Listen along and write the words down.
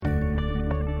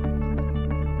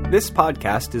This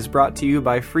podcast is brought to you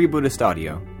by Free Buddhist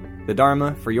Audio, the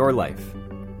Dharma for your life.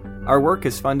 Our work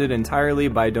is funded entirely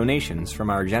by donations from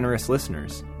our generous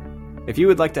listeners. If you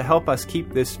would like to help us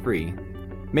keep this free,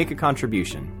 make a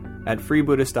contribution at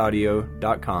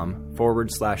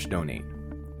freebuddhistaudio.com/donate.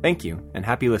 Thank you, and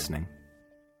happy listening.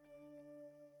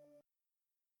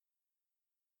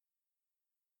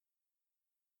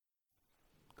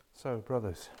 So,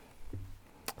 brothers,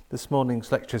 this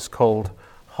morning's lecture is called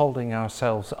Holding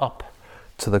Ourselves Up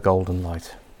to the Golden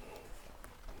Light.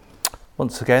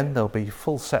 Once again, there'll be a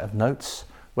full set of notes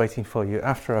waiting for you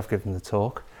after I've given the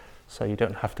talk, so you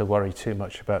don't have to worry too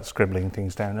much about scribbling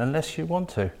things down unless you want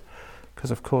to, because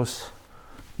of course,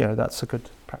 that's a good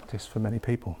practice for many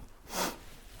people.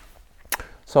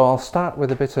 So I'll start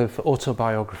with a bit of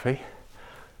autobiography.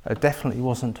 I definitely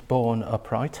wasn't born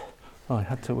upright. I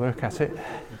had to work at it.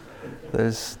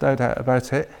 There's no doubt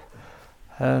about it.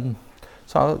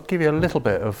 So I'll give you a little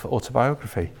bit of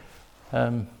autobiography.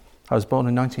 I was born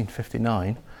in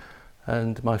 1959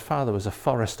 and my father was a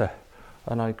forester,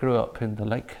 and I grew up in the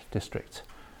Lake District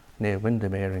near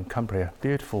Windermere in Cumbria,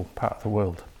 beautiful part of the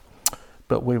world.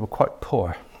 But we were quite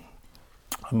poor.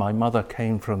 My mother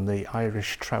came from the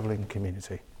Irish travelling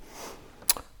community,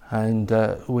 and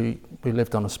we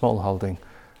lived on a small holding.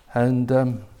 And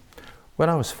when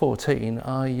I was 14,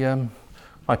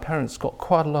 my parents got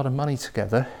quite a lot of money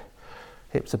together.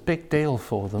 It was a big deal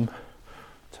for them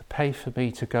to pay for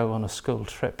me to go on a school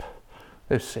trip.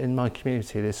 In my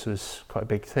community, this was quite a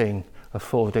big thing,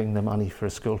 affording the money for a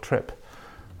school trip.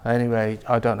 Anyway,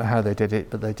 I don't know how they did it,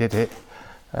 but they did it.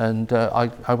 And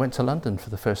I went to London for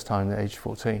the first time at age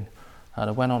 14. And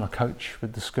I went on a coach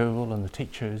with the school and the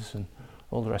teachers and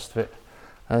all the rest of it.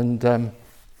 And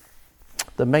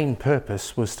the main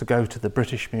purpose was to go to the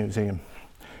British Museum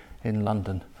in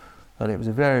London. And it was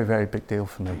a very, very big deal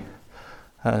for me.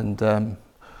 And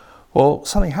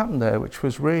something happened there which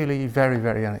was really very,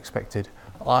 very unexpected.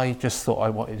 I just thought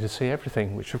I wanted to see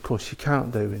everything, which of course you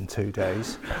can't do in 2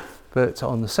 days. But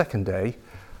on the second day,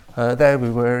 there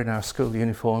we were in our school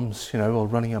uniforms, all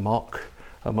running amok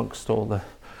amongst all the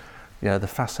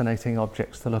fascinating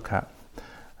objects to look at.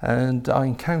 And I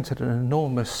encountered an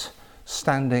enormous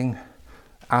standing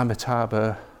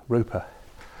Amitabha Rupa.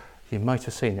 You might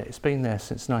have seen it. It's been there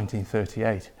since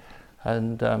 1938.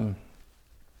 And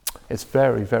it's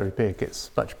very, very big.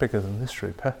 It's much bigger than this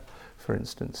Rupa, for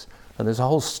instance. And there's a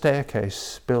whole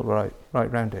staircase built right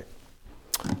round it.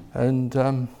 And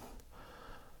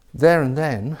there and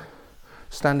then,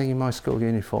 standing in my school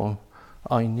uniform,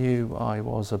 I knew I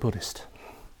was a Buddhist.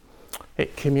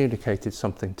 It communicated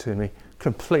something to me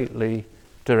completely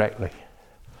directly,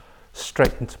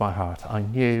 straight into my heart. I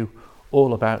knew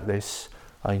all about this.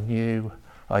 I knew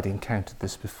I'd encountered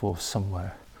this before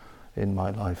somewhere in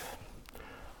my life.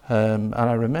 And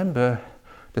I remember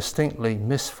distinctly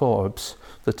Miss Forbes,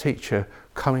 the teacher,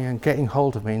 coming and getting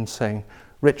hold of me and saying,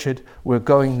 "Richard, we're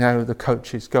going now, the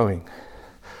coach is going.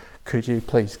 Could you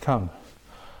please come?"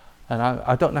 And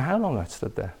I don't know how long I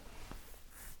stood there.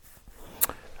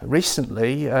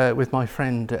 Recently, with my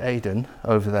friend Aidan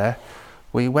over there,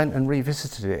 we went and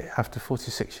revisited it after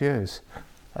 46 years.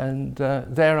 And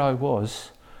there I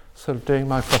was, sort of doing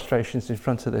my frustrations in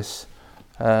front of this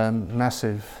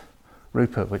massive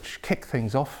Rupa, which kicked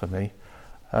things off for me.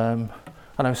 And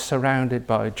I was surrounded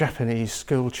by Japanese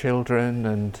school children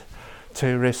and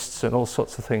tourists and all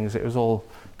sorts of things. It was all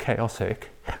chaotic,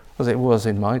 as it was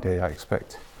in my day, I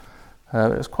expect.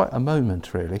 It was quite a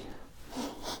moment, really.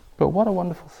 But what a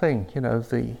wonderful thing,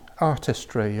 the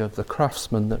artistry of the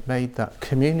craftsman that made that,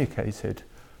 communicated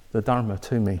the Dharma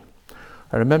to me.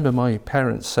 I remember my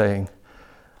parents saying,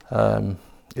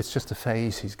 it's just a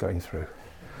phase he's going through.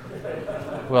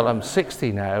 Well, I'm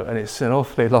 60 now, and it's an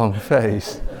awfully long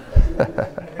phase.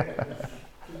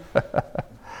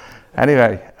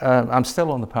 Anyway, I'm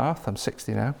still on the path. I'm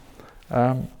 60 now.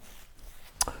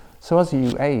 So as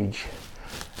you age,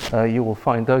 you will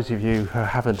find, those of you who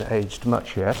haven't aged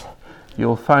much yet,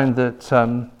 you'll find that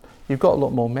you've got a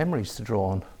lot more memories to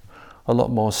draw on, a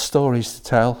lot more stories to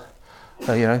tell,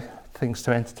 things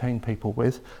to entertain people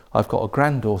with. I've got a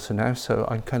granddaughter now, so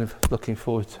I'm kind of looking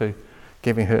forward to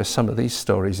giving her some of these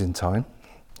stories in time.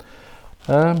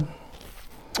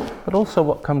 But also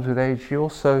what comes with age, you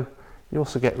also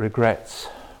get regrets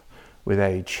with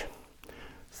age.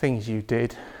 Things you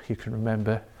did, you can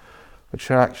remember,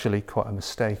 which are actually quite a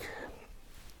mistake.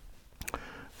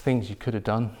 Things you could have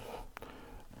done,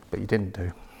 but you didn't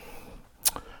do.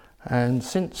 And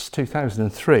since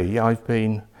 2003, I've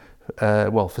been,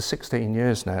 for 16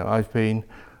 years now, I've been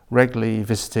regularly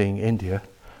visiting India,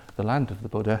 the land of the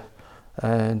Buddha,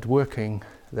 and working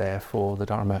there for the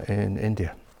Dharma in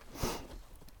India.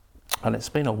 and it's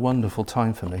been a wonderful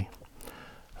time for me.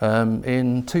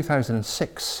 In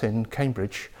 2006 in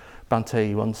Cambridge,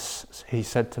 Bhante once, he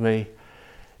said to me,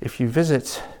 if you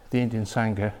visit the Indian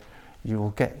Sangha, you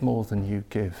will get more than you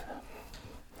give.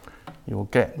 You will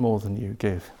get more than you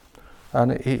give.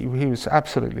 And he was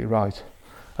absolutely right.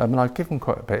 And I've given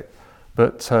quite a bit,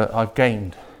 but I've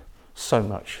gained so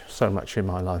much in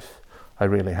my life. I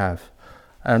really have.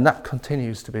 And that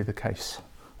continues to be the case,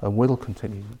 and will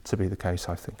continue to be the case,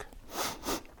 I think.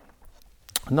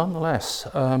 Nonetheless,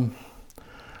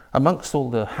 amongst all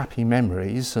the happy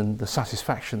memories and the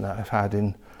satisfaction that I've had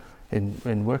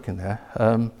in working there,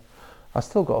 I've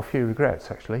still got a few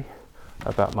regrets, actually,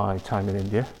 about my time in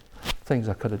India. Things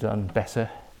I could have done better.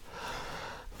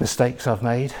 Mistakes I've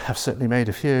made. I've certainly made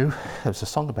a few. There was a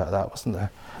song about that, wasn't there?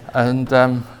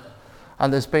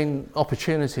 And there's been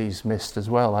opportunities missed as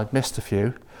well. I've missed a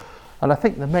few. And I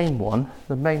think the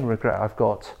main regret I've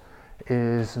got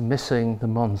is missing the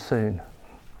monsoon,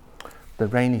 the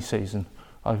rainy season.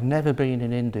 I've never been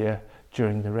in India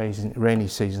during the rainy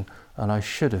season, and I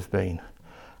should have been,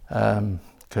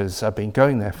 because I've been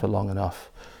going there for long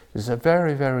enough. It's a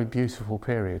very, very beautiful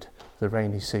period, the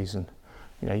rainy season.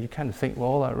 You know, you kind of think, well,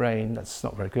 all that rain, that's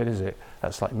not very good, is it?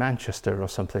 That's like Manchester or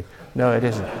something. No, it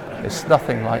isn't. It's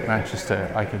nothing like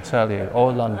Manchester, I can tell you,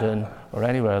 or London, or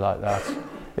anywhere like that.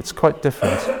 It's quite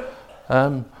different.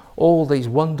 All these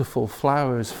wonderful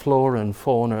flowers, flora and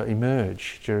fauna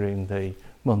emerge during the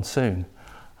monsoon.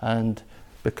 And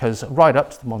because right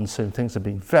up to the monsoon, things have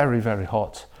been very, very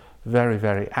hot, very,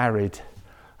 very arid.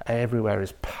 Everywhere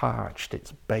is parched,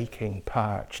 it's baking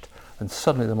parched. And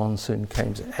suddenly the monsoon came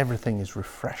and everything is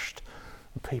refreshed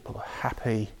and people are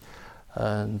happy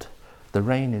and the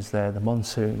rain is there, the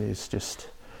monsoon is just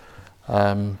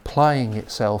plying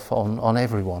itself on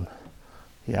everyone.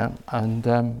 Yeah,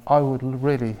 and I would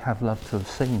really have loved to have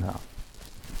seen that.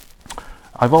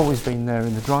 I've always been there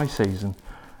in the dry season,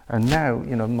 and now,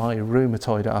 you know, my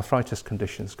rheumatoid arthritis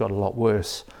condition's got a lot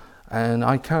worse and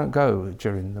I can't go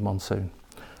during the monsoon.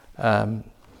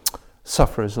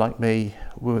 Sufferers like me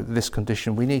with this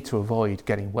condition, we need to avoid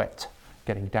getting wet,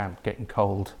 getting damp, getting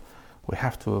cold. We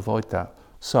have to avoid that.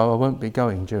 So I won't be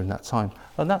going during that time.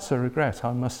 And that's a regret,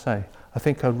 I must say. I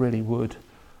think I really would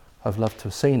have loved to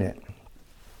have seen it.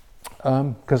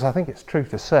 Because I think it's true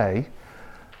to say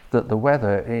that the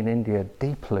weather in India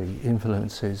deeply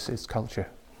influences its culture.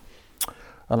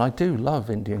 And I do love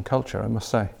Indian culture, I must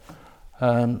say.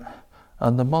 And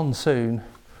the monsoon,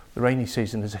 the rainy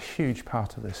season, is a huge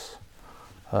part of this,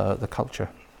 the culture.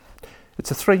 It's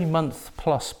a 3-month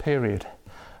plus period,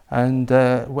 and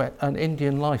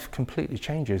Indian life completely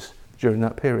changes during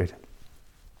that period.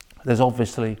 There's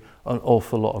obviously an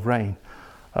awful lot of rain.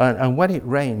 And when it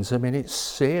rains, I mean, it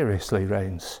seriously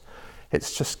rains.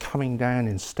 It's just coming down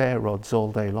in stair rods all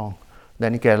day long.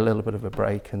 Then you get a little bit of a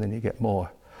break, and then you get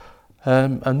more.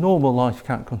 And normal life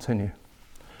can't continue.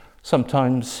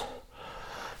 Sometimes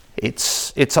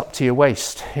it's up to your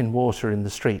waist in water in the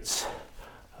streets.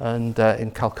 And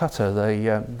in Calcutta,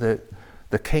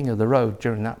 the king of the road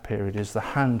during that period is the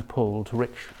hand-pulled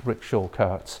rickshaw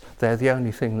carts. They're the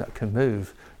only thing that can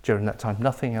move during that time.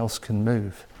 Nothing else can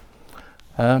move.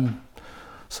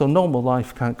 So normal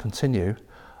life can't continue,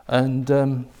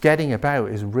 and getting about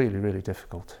is really, really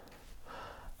difficult.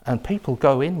 And people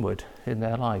go inward in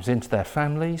their lives, into their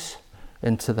families,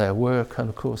 into their work, and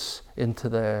of course into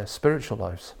their spiritual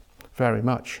lives, very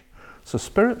much. So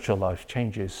spiritual life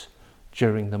changes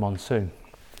during the monsoon.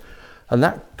 And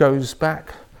that goes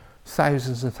back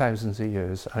thousands and thousands of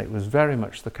years, and it was very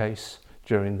much the case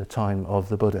during the time of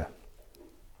the Buddha.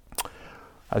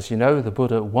 As you know, the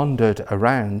Buddha wandered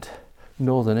around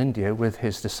northern India with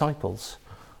his disciples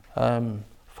for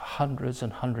hundreds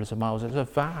and hundreds of miles. It was a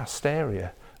vast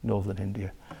area, northern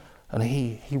India. And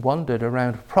he wandered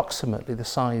around approximately the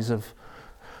size of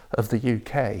the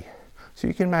UK. So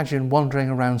you can imagine wandering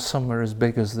around somewhere as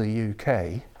big as the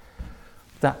UK.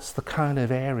 That's the kind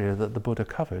of area that the Buddha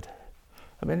covered.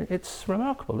 I mean, it's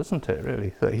remarkable, isn't it,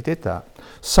 really, that he did that.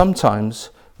 Sometimes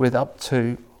with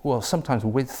sometimes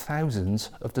with thousands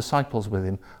of disciples with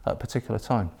him at a particular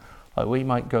time. Like we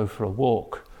might go for a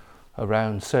walk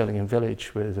around Surlingham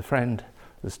village with a friend.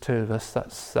 There's 2 of us,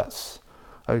 that's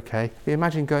okay. You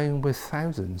imagine going with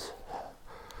thousands.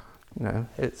 You know,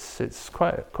 it's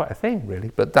quite a thing,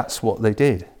 really, but that's what they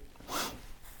did.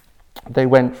 They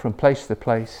went from place to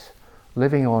place,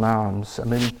 living on alms. I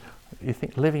mean, you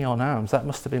think living on alms, that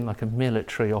must have been like a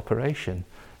military operation,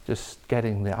 just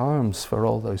getting the alms for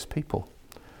all those people.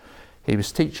 He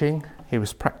was teaching, he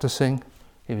was practicing,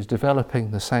 he was developing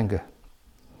the Sangha.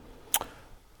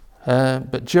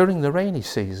 But during the rainy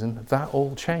season, that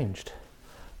all changed.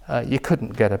 you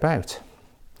couldn't get about.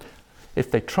 If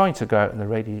they tried to go out in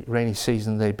the rainy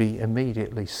season, they'd be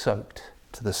immediately soaked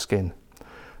to the skin.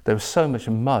 There was so much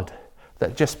mud that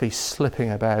they'd just be slipping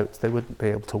about. They wouldn't be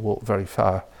able to walk very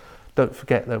far. Don't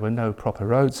forget there were no proper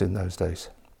roads in those days.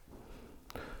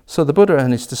 So the Buddha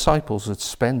and his disciples would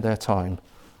spend their time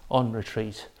on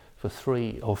retreat for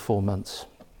 3 or 4 months,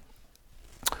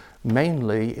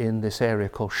 mainly in this area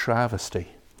called Shravasti,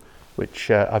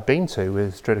 which I've been to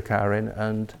with Sridhakarin,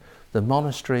 and the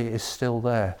monastery is still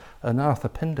there.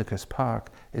 Anathapindika's park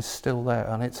is still there,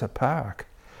 and it's a park.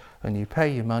 And you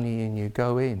pay your money and you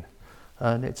go in,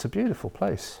 and it's a beautiful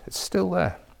place. It's still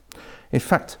there. In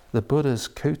fact, the Buddha's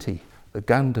kuti, the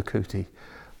Ganda kuti,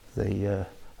 the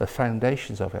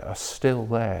foundations of it are still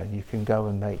there, and you can go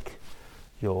and make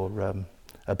your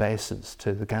obeisance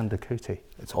to the Ganda kuti.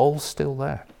 It's all still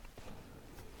there.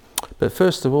 But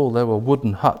first of all, there were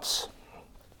wooden huts.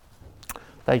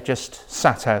 They just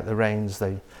sat out the rains.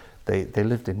 They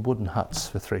lived in wooden huts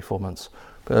for 3-4 months.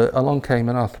 But along came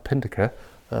Anathapindika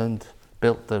and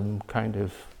built them kind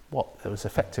of what was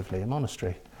effectively a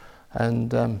monastery.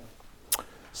 And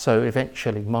so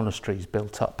eventually monasteries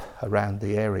built up around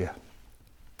the area.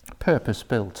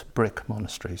 Purpose-built brick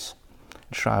monasteries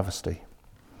in Shravasti.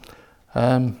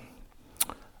 And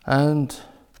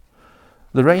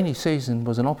the rainy season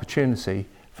was an opportunity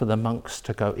for the monks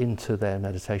to go into their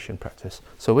meditation practice.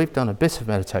 So we've done a bit of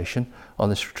meditation on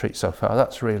this retreat so far.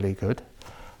 That's really good.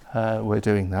 We're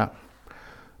doing that.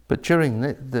 But during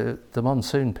the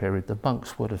monsoon period, the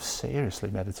monks would have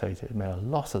seriously meditated a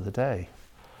lot of the day,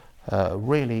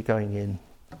 really going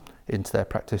into their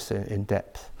practice in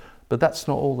depth. But that's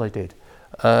not all they did.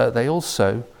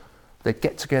 They'd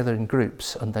get together in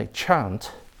groups and they'd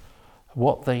chant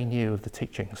what they knew of the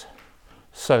teachings.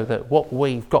 So that what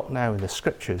we've got now in the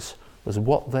scriptures was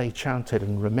what they chanted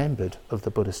and remembered of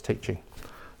the Buddha's teaching.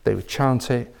 They would chant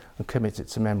it and commit it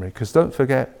to memory. Because don't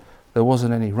forget, there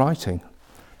wasn't any writing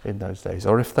in those days.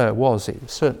 Or if there was, it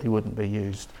certainly wouldn't be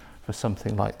used for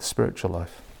something like the spiritual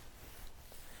life.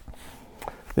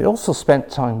 They also spent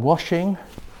time washing,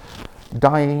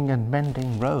 dyeing and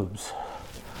mending robes.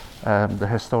 The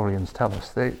historians tell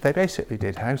us. They basically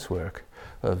did housework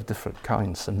of different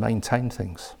kinds and maintained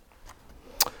things.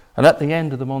 And at the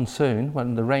end of the monsoon,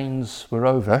 when the rains were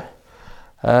over,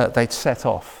 they'd set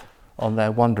off on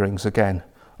their wanderings again,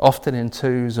 often in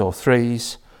 2s or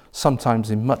 3s,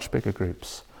 sometimes in much bigger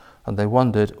groups. And they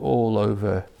wandered all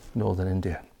over northern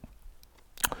India.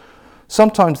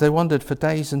 Sometimes they wandered for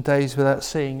days and days without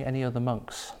seeing any other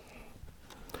monks.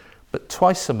 But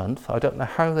twice a month, I don't know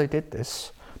how they did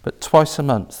this, but twice a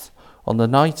month, on the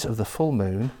night of the full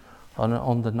moon,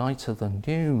 on the night of the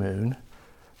new moon,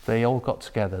 they all got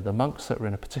together. The monks that were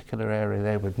in a particular area,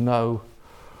 they would know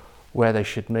where they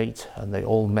should meet, and they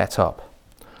all met up.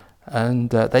 And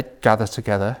they'd gather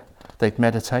together, they'd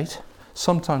meditate.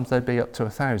 Sometimes they'd be up to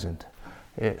 1,000,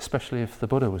 especially if the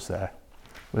Buddha was there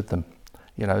with them.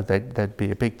 You know, there'd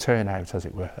be a big turnout, as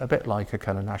it were, a bit like a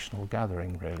kind of national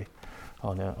gathering, really,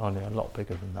 only a lot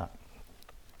bigger than that.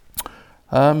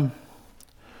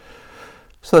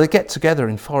 So they get together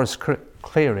in forest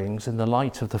clearings in the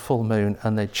light of the full moon,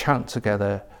 and they'd chant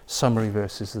together summary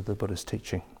verses of the Buddha's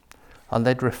teaching. And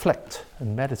they'd reflect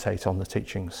and meditate on the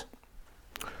teachings.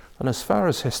 And as far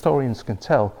as historians can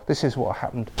tell, this is what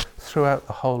happened throughout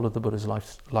the whole of the Buddha's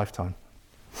lifetime.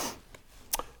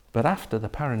 But after the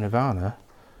parinirvana,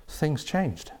 things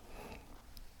changed.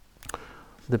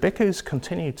 The bhikkhus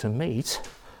continued to meet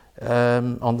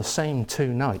on the same 2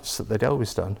 nights that they'd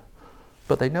always done,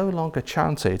 but they no longer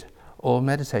chanted or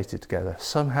meditated together.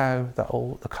 Somehow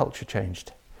the culture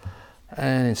changed.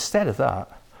 And instead of that,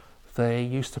 they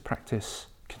used to practice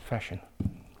confession.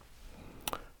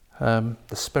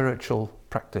 The spiritual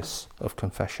practice of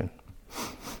confession.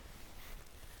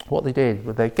 What they did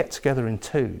was they'd get together in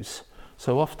 2s.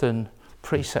 So often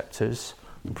preceptors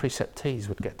and preceptees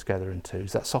would get together in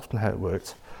 2s. That's often how it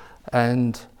worked.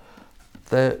 And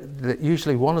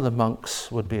usually one of the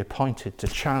monks would be appointed to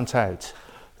chant out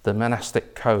the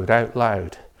monastic code out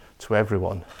loud to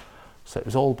everyone. So it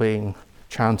was all being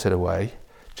chanted away,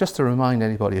 just to remind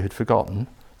anybody who'd forgotten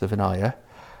the Vinaya.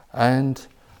 And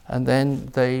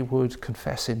then they would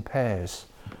confess in pairs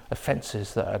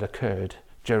offences that had occurred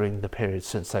during the period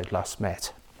since they'd last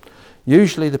met.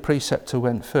 Usually the preceptor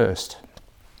went first.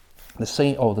 The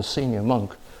senior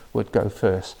monk would go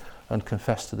first and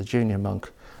confess to the junior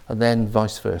monk, and then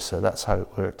vice versa. That's how it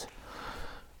worked.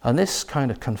 And this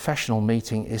kind of confessional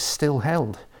meeting is still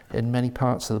held in many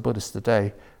parts of the Buddhist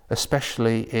today,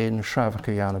 especially in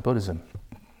Shravakayana Buddhism.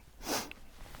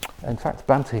 In fact,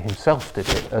 Bhante himself did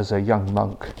it as a young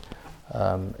monk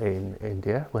in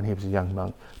India when he was a young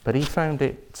monk, but he found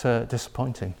it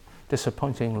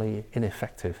disappointingly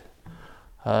ineffective.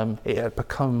 It had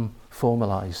become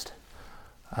formalised,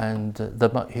 and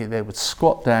they would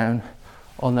squat down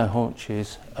on their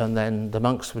haunches, and then the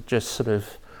monks would just sort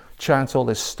of chant all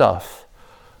this stuff,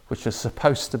 which was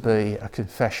supposed to be a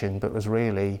confession, but was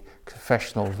really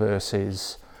confessional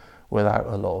verses without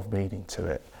a lot of meaning to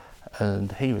it.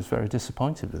 And he was very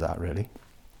disappointed with that, really.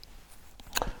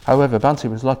 However, Bhante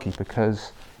was lucky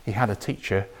because he had a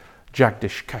teacher,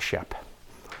 Jagdish Kashyap,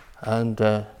 and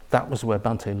that was where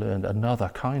Bhante learned another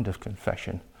kind of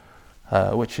confession,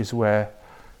 which is where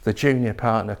the junior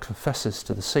partner confesses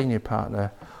to the senior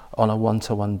partner on a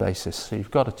one-to-one basis. So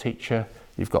you've got a teacher,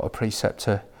 you've got a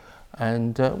preceptor,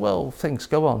 and things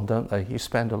go on, don't they? You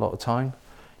spend a lot of time.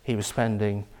 He was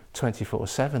spending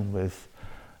 24/7 with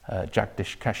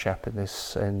Jagdish Kashyap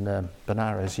in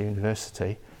Benares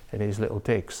University, in his little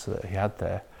digs that he had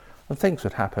there, and things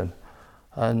would happen.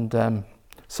 And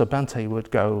so Bhante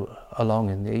would go along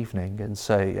in the evening and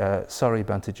say, sorry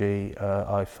Bhanteji,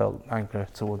 I felt anger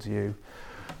towards you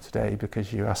today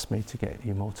because you asked me to get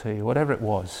you more tea, whatever it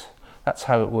was. That's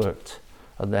how it worked.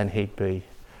 And then he'd be,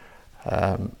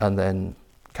 and then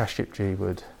Kashyapji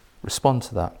would respond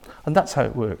to that. And that's how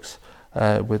it works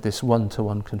with this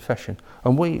one-to-one confession.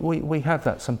 And we have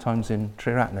that sometimes in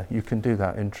Triratna. You can do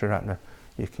that in Triratna.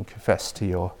 You can confess to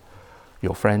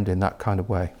your friend in that kind of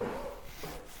way.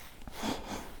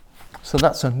 So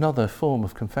that's another form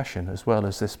of confession, as well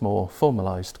as this more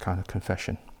formalised kind of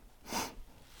confession.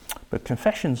 But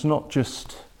confession's not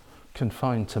just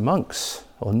confined to monks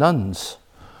or nuns.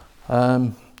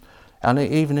 And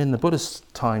even in the Buddha's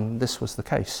time, this was the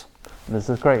case. And there's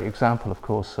a great example, of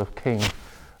course, of King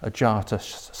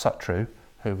Ajatasattu,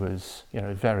 who was,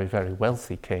 a very, very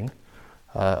wealthy king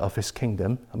of his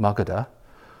kingdom, Magadha.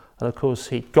 And of course,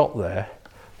 he'd got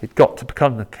to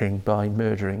become the king by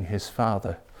murdering his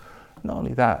father. Not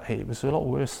only that, it was a lot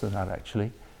worse than that,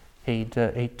 actually. He'd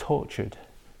tortured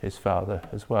his father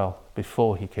as well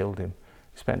before he killed him.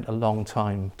 He spent a long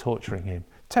time torturing him.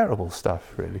 Terrible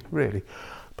stuff, really, really.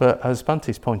 But as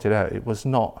Bhante's pointed out, it was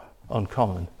not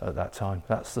uncommon at that time.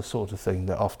 That's the sort of thing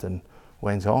that often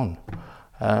went on,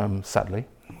 sadly.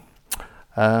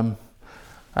 And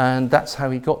that's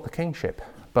how he got the kingship,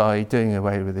 by doing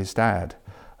away with his dad.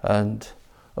 And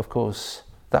of course,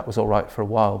 that was all right for a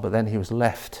while, but then he was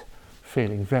left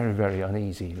feeling very, very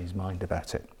uneasy in his mind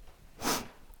about it.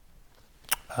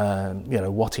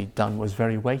 What he'd done was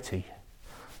very weighty,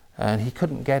 and he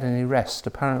couldn't get any rest.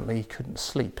 Apparently he couldn't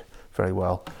sleep very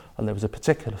well, and there was a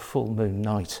particular full moon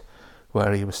night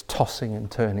where he was tossing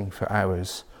and turning for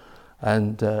hours,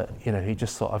 and he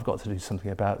just thought, I've got to do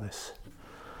something about this.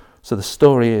 So the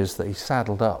story is that he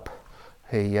saddled up,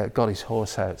 he got his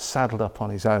horse out, saddled up on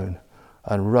his own,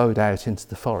 and rode out into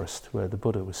the forest where the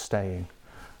Buddha was staying,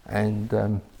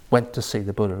 and went to see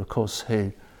the Buddha, of course,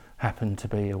 who happened to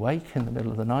be awake in the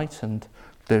middle of the night and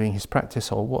doing his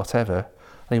practice or whatever.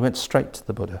 And he went straight to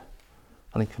the Buddha,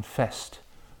 and he confessed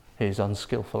his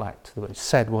unskillful act,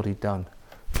 said what he'd done,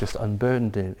 just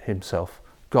unburdened himself,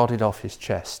 got it off his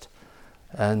chest.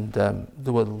 And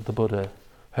the Buddha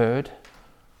heard,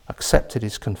 accepted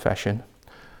his confession,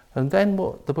 and then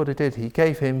what the Buddha did, he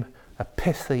gave him a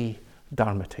pithy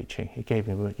Dharma teaching. He gave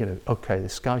him, okay,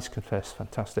 this guy's confessed,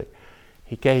 fantastic.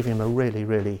 He gave him a really,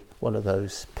 really one of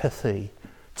those pithy,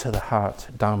 to the heart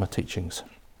Dharma teachings.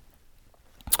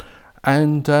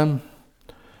 And the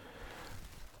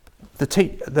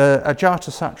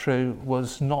Ajatasattu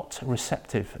was not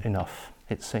receptive enough,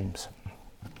 it seems.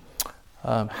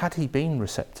 Had he been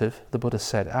receptive, the Buddha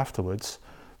said afterwards,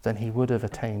 then he would have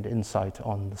attained insight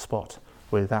on the spot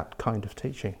with that kind of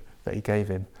teaching that he gave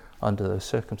him under those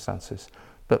circumstances.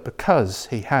 But because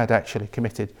he had actually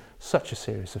committed such a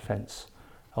serious offence,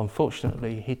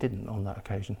 unfortunately he didn't on that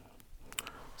occasion.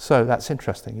 So that's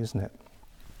interesting, isn't it?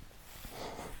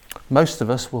 Most of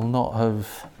us will not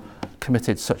have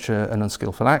committed such an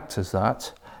unskillful act as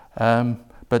that,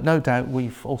 but no doubt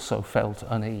we've also felt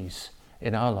unease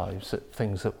in our lives at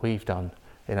things that we've done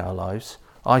in our lives.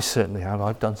 I certainly have.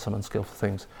 I've done some unskillful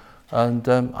things, and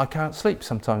I can't sleep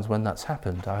sometimes when that's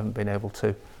happened. I haven't been able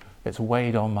to. It's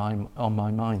weighed on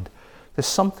my mind. There's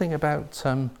something about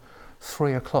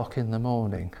 3 o'clock in the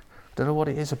morning. I don't know what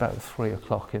it is about 3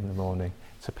 o'clock in the morning.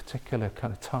 It's a particular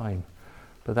kind of time,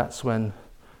 but that's when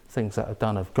things that I've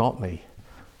done have got me,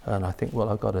 and I think, well,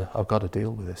 I've got to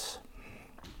deal with this.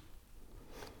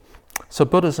 So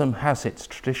Buddhism has its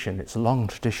tradition, its long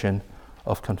tradition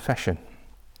of confession.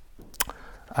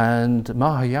 And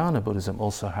Mahayana Buddhism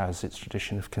also has its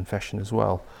tradition of confession as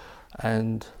well.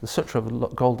 And the Sutra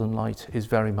of Golden Light is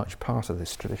very much part of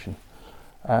this tradition.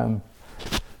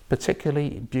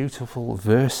 Particularly beautiful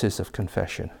verses of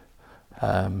confession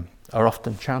are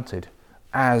often chanted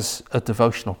as a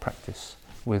devotional practice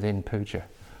within puja.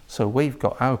 So we've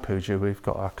got our puja, we've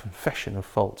got our confession of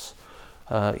faults,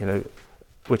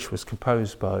 which was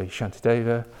composed by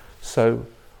Shantideva. So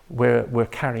we're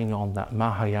carrying on that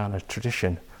Mahayana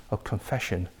tradition of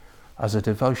confession as a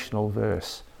devotional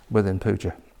verse within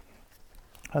puja.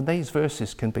 And these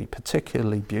verses can be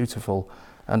particularly beautiful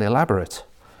and elaborate.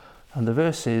 And the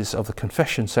verses of the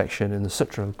confession section in the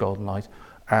Sutra of Golden Light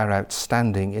are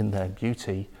outstanding in their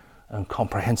beauty and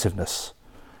comprehensiveness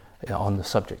on the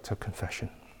subject of confession.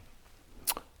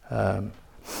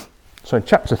 So in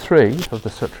chapter 3 of the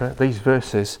Sutra, these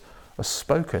verses are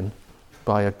spoken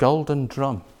by a golden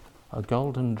drum,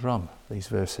 these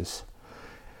verses.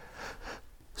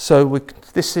 So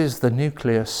this is the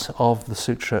nucleus of the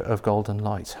Sutra of Golden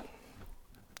Light,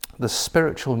 the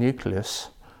spiritual nucleus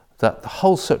that the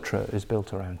whole sutra is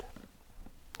built around.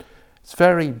 It's a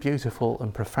very beautiful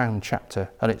and profound chapter,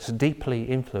 and it's deeply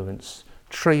influenced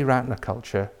Triratna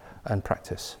culture and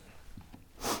practice.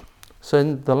 So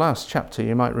in the last chapter,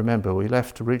 you might remember, we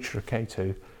left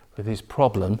Ruchiraketu with his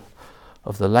problem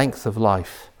of the length of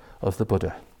life of the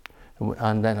Buddha.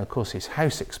 And then, of course, his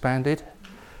house expanded,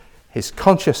 his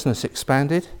consciousness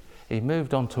expanded, he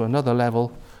moved on to another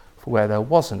level where there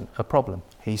wasn't a problem.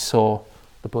 He saw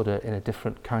the Buddha in a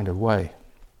different kind of way.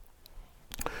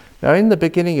 Now, in the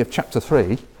beginning of chapter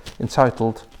 3,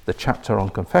 entitled The Chapter on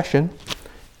Confession,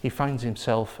 he finds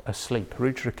himself asleep.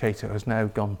 Ruchiraketu has now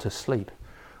gone to sleep.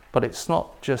 But it's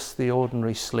not just the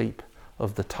ordinary sleep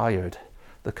of the tired,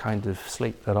 the kind of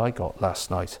sleep that I got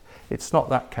last night. It's not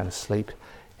that kind of sleep.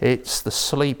 It's the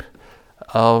sleep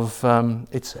of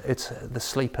it's the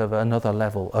sleep of another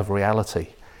level of reality.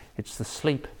 It's the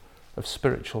sleep of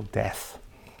spiritual death.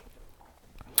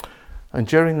 And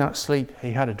during that sleep,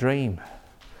 he had a dream.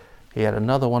 He had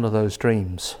another one of those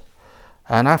dreams.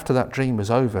 And after that dream was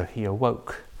over, he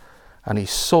awoke and he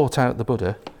sought out the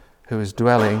Buddha who was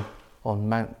dwelling on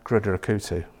Mount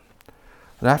Grudrakutu.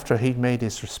 And after he'd made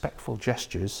his respectful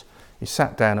gestures, he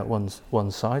sat down at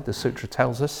one side, the sutra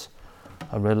tells us,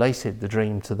 and related the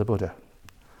dream to the Buddha.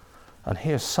 And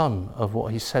here's some of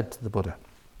what he said to the Buddha.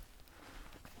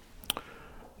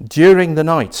 During the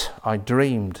night, I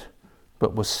dreamed,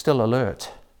 but was still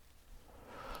alert.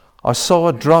 I saw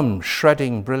a drum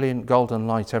shredding brilliant golden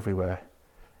light everywhere.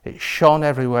 It shone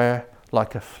everywhere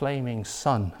like a flaming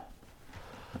sun.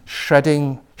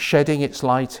 Shedding its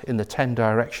light in the 10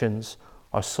 directions,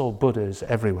 I saw Buddhas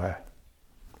everywhere.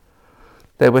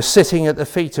 They were sitting at the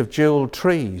feet of jeweled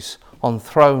trees on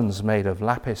thrones made of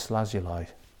lapis lazuli,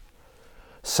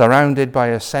 surrounded by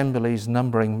assemblies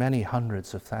numbering many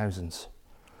hundreds of thousands.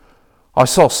 I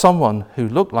saw someone who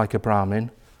looked like a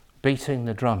Brahmin beating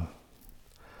the drum.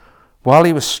 While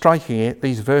he was striking it,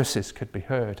 these verses could be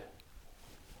heard.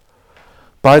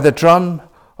 By the drum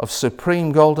of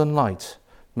supreme golden light,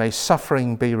 may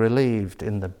suffering be relieved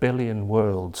in the billion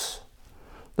worlds,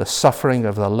 the suffering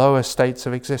of the lower states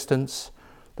of existence,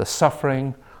 the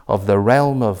suffering of the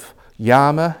realm of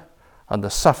Yama, and the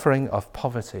suffering of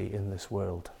poverty in this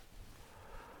world.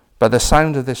 By the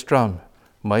sound of this drum,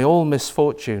 may all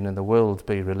misfortune in the world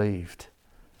be relieved.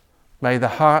 May the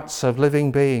hearts of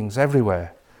living beings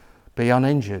everywhere be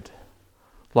uninjured,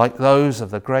 like those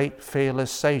of the great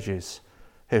fearless sages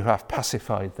who have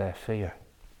pacified their fear.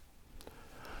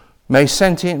 May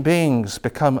sentient beings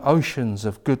become oceans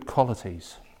of good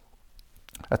qualities,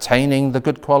 attaining the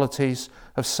good qualities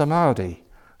of samadhi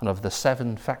and of the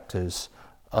 7 factors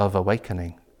of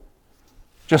awakening,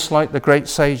 just like the great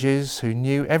sages who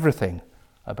knew everything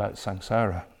about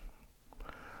samsara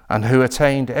and who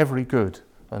attained every good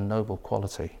and noble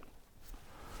quality.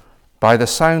 By the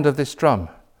sound of this drum,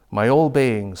 may all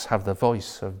beings have the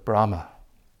voice of Brahma.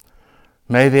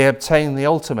 May they obtain the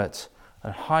ultimate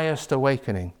and highest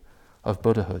awakening of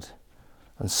Buddhahood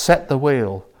and set the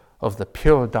wheel of the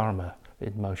pure Dharma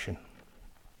in motion.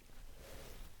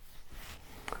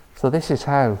 So this is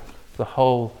how the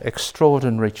whole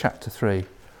extraordinary chapter 3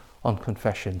 on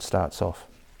confession starts off.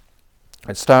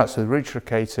 It starts with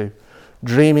Ruchiraketu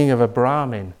dreaming of a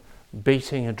Brahmin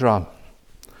beating a drum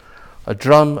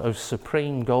of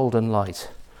supreme golden light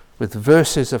with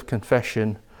verses of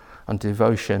confession and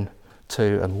devotion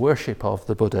to and worship of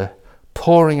the Buddha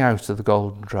pouring out of the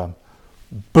golden drum.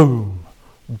 Boom,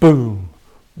 boom,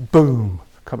 boom,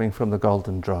 coming from the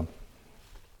golden drum.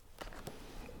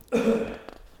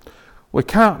 We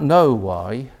can't know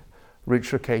why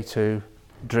Ruchiraketu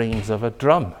dreams of a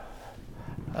drum.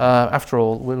 After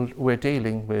all, we're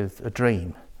dealing with a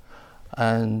dream.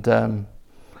 and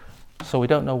so we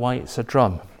don't know why it's a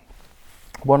drum.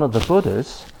 One of the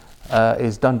Buddhas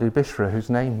is Dandubishra, whose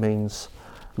name means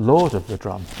Lord of the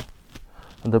Drum.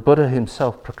 And the Buddha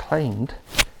himself proclaimed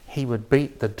he would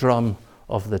beat the drum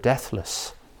of the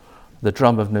deathless, the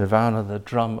drum of nirvana, the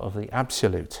drum of the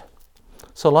absolute.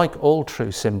 So like all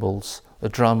true symbols, a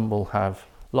drum will have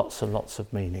lots and lots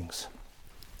of meanings.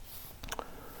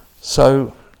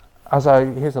 So here's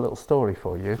a little story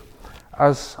for you.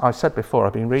 As I said before,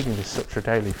 I've been reading this sutra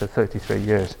daily for 33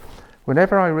 years.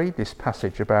 Whenever I read this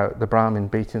passage about the Brahmin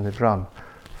beating the drum,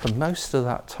 for most of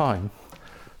that time,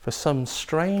 for some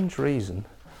strange reason,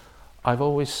 I've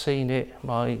always seen it,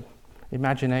 my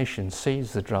imagination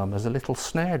sees the drum as a little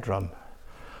snare drum,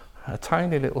 a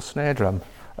tiny little snare drum.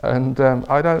 And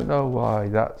I don't know why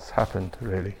that's happened,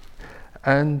 really.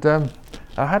 And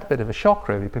I had a bit of a shock,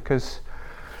 really, because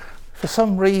for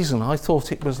some reason I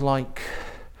thought it was like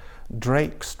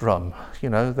Drake's drum,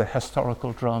 the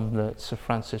historical drum that Sir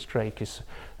Francis Drake is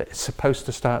supposed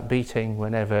to start beating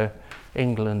whenever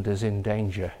England is in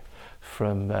danger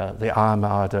from the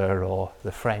Armada or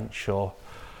the French or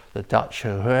the Dutch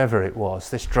or whoever it was.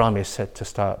 This drum is said to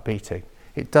start beating.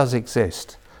 It does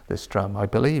exist, this drum. I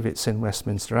believe it's in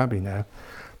Westminster Abbey now,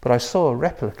 but I saw a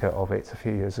replica of it a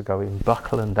few years ago in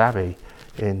Buckland Abbey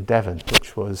in Devon,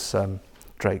 which was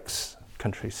Drake's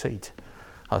country seat.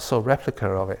 I saw a replica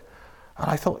of it. And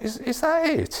I thought, is that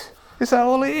it? Is that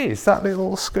all it is? That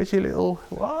little squidgy little,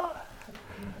 what?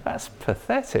 That's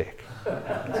pathetic.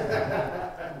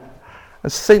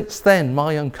 And since then,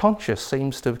 my unconscious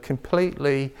seems to have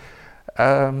completely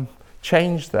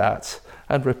changed that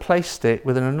and replaced it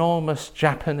with an enormous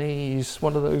Japanese,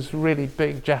 one of those really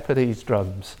big Japanese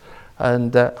drums.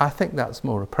 And I think that's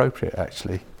more appropriate,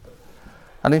 actually.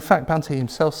 And in fact, Bhante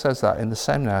himself says that in the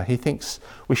seminar. He thinks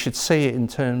we should see it in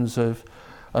terms of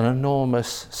an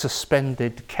enormous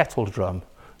suspended kettle drum,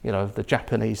 the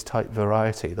Japanese type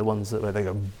variety, the ones where they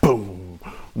go boom,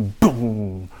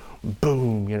 boom,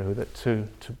 boom,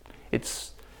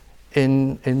 it's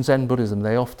in Zen Buddhism,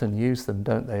 they often use them,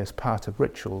 don't they, as part of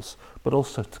rituals, but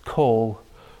also to call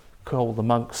the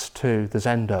monks to the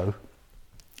Zendo.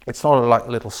 It's not like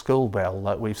a little school bell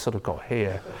like we've sort of got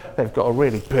here. They've got a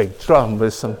really big drum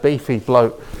with some beefy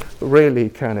bloke really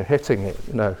kind of hitting it,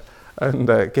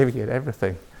 and giving it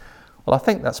everything. Well, I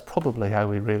think that's probably how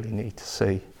we really need to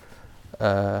see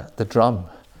the drum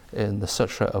in the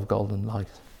Sutra of Golden Light.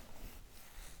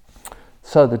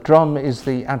 So the drum is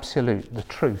the absolute, the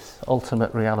truth,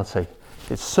 ultimate reality.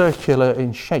 It's circular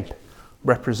in shape,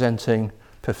 representing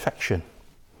perfection.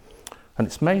 And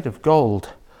it's made of gold,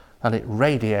 and it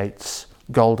radiates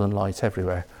golden light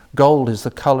everywhere. Gold is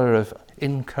the colour of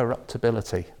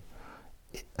incorruptibility,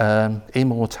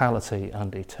 immortality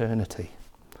and eternity.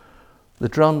 The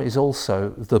drum is also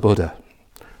the Buddha,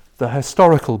 the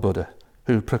historical Buddha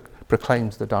who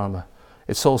proclaims the Dharma.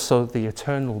 It's also the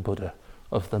eternal Buddha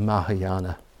of the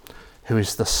Mahayana, who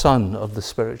is the sun of the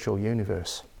spiritual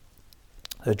universe.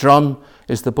 The drum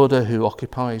is the Buddha who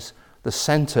occupies the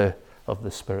centre of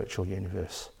the spiritual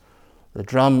universe. The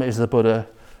drum is the Buddha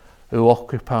who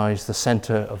occupies the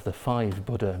centre of the 5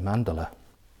 Buddha mandala.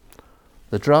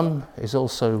 The drum is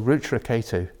also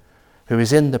Rudraketu, who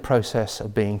is in the process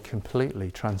of being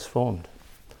completely transformed.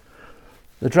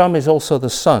 The drum is also the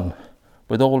sun,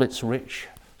 with all its rich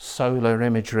solar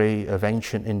imagery of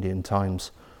ancient Indian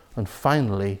times. And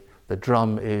finally, the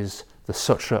drum is the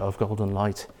Sutra of Golden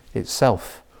Light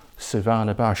itself,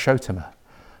 Suvarna Bharshottama,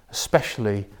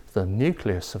 especially the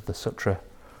nucleus of the sutra,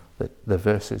 the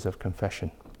verses of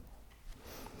confession.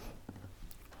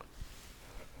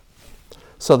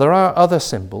 So there are other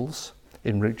symbols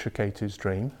in Rudraketu's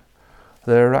dream.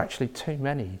 There are actually too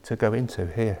many to go into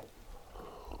here.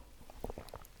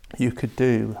 You could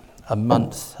do a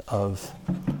month of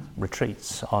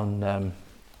retreats on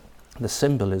the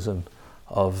symbolism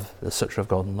of the Sutra of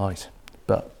Golden Light,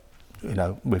 but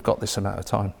we've got this amount of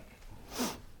time.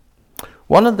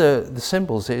 One of the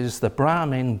symbols is the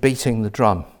Brahmin beating the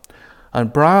drum.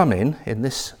 And Brahmin, in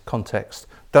this context,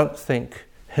 don't think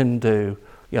Hindu,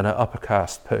 upper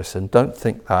caste person, don't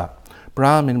think that.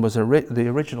 Brahmin was the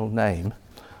original name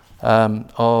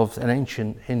of an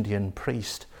ancient Indian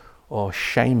priest or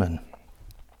shaman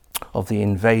of the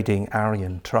invading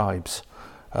Aryan tribes.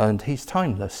 And he's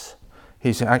timeless.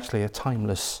 He's actually a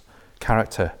timeless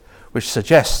character, which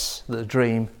suggests that the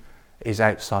dream is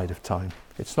outside of time.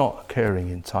 It's not occurring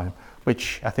in time,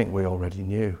 which I think we already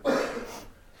knew.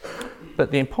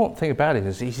 But the important thing about it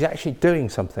is he's actually doing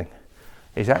something.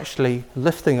 He's actually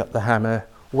lifting up the hammer,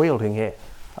 wielding it,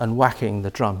 and whacking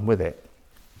the drum with it.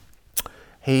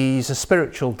 He's a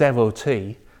spiritual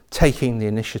devotee taking the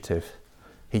initiative.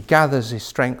 He gathers his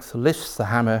strength, lifts the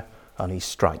hammer, and he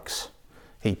strikes.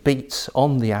 He beats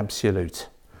on the absolute.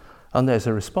 And there's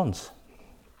a response.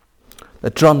 The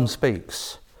drum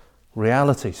speaks.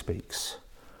 Reality speaks.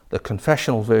 The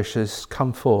confessional verses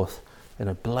come forth in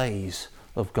a blaze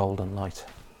of golden light.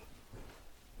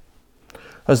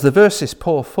 As the verses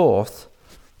pour forth,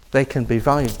 they can be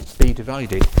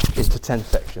divided into 10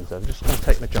 sections. I'm just going to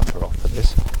take my jumper off for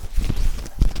this.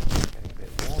 It's getting a bit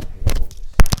warm here, all this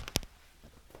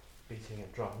beating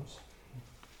of drums.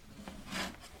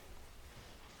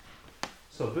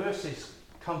 So verses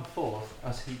come forth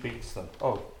as he beats them.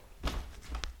 Oh,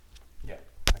 yeah,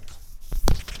 thanks.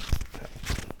 Okay.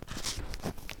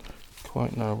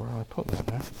 Quite know where I put that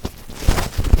now.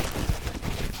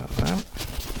 Put that down.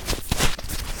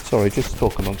 Sorry, just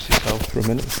talk amongst yourselves for a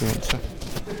minute if you want to.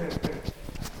 There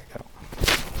we go.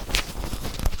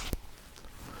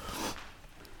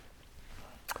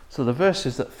 So the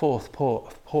verses that pour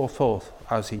forth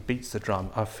as he beats the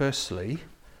drum are firstly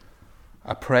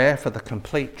a prayer for the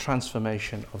complete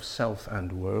transformation of self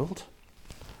and world.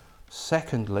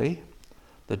 Secondly,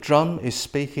 the drum is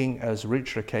speaking as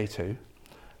Rudraketu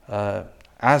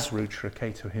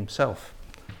himself,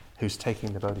 who's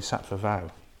taking the Bodhisattva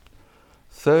vow.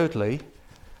 Thirdly,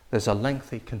 there's a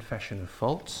lengthy confession of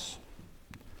faults.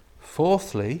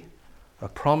 Fourthly, a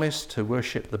promise to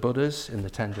worship the Buddhas in the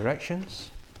 10 directions.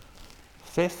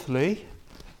 Fifthly,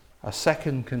 a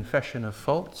second confession of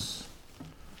faults.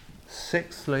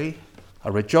 Sixthly,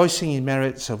 a rejoicing in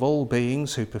merits of all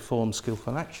beings who perform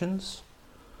skillful actions.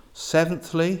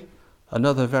 Seventhly,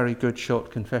 another very good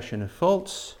short confession of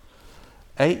faults.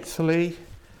 Eighthly,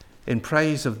 in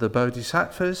praise of the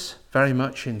Bodhisattvas, very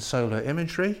much in solar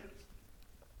imagery.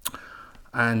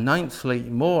 And ninthly,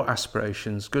 more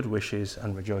aspirations, good wishes,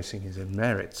 and rejoicing in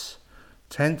merits.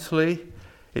 Tenthly,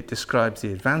 it describes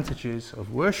the advantages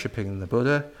of worshipping the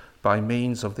Buddha by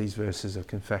means of these verses of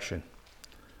confession.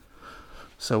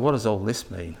 So what does all this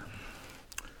mean?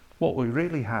 What we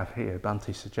really have here,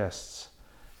 Bhante suggests,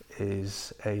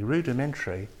 is a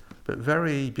rudimentary but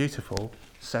very beautiful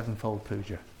sevenfold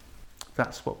puja.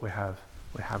 That's what we have.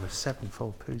 We have a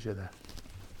sevenfold puja there.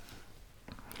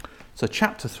 So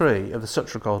chapter 3 of the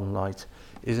Sutra Golden Light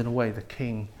is in a way the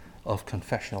king of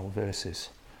confessional verses.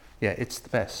 Yeah, it's the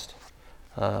best.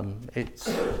 It's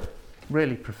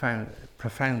really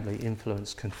profoundly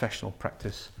influenced confessional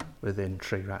practice within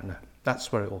Triratna.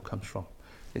 That's where it all comes from.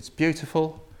 It's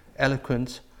beautiful,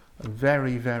 eloquent, and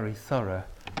very, very thorough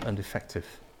and effective.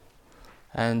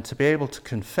 And to be able to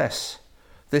confess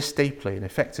this deeply and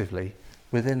effectively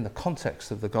within the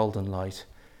context of the Golden Light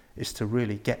is to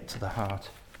really get to the heart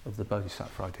of the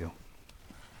Bodhisattva ideal.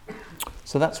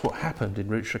 So that's what happened in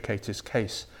Rudraketu's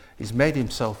case. He's made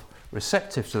himself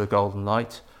receptive to the Golden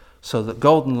Light so that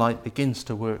Golden Light begins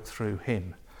to work through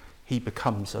him. He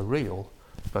becomes a real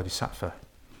Bodhisattva.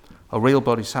 A real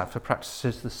Bodhisattva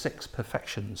practices the 6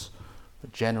 perfections: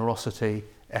 generosity,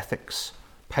 ethics,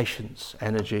 patience,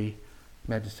 energy,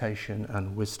 meditation,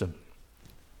 and wisdom.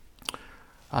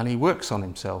 And he works on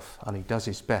himself and he does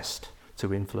his best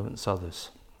to influence others.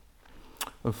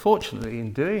 Unfortunately,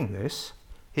 in doing this,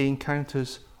 he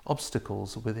encounters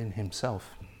obstacles within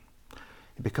himself.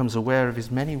 He becomes aware of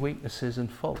his many weaknesses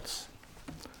and faults,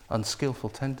 unskillful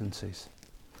tendencies.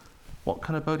 What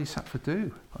can a Bodhisattva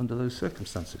do under those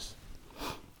circumstances?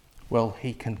 Well,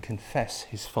 he can confess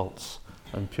his faults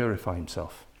and purify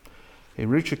himself. In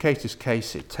Rudraketu's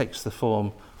case, it takes the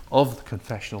form of the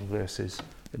confessional verses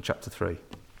in chapter 3.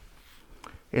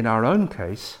 In our own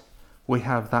case, we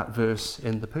have that verse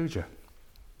in the puja,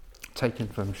 taken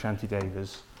from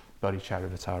Shantideva's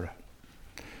Bodhicharyavatara.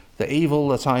 The evil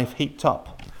that I've heaped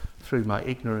up through my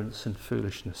ignorance and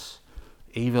foolishness,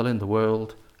 evil in the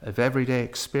world of everyday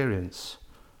experience,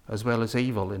 as well as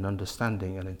evil in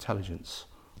understanding and intelligence,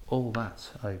 all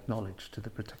that I acknowledge to the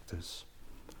protectors.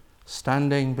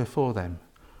 Standing before them,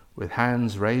 with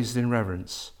hands raised in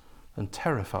reverence and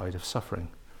terrified of suffering,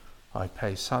 I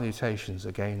pay salutations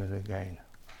again and again.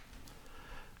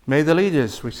 May the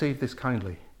leaders receive this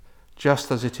kindly,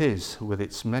 just as it is with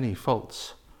its many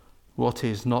faults. What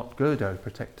is not good, O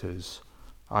protectors,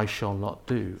 I shall not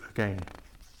do again.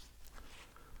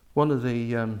 One of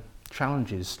the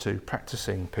challenges to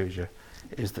practicing puja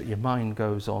is that your mind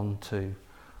goes on to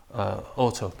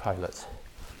autopilot.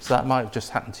 So that might have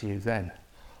just happened to you then.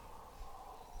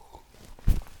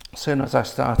 As soon as I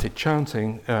started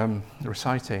chanting,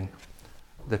 reciting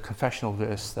the confessional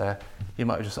verse there, you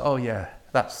might have just, oh yeah,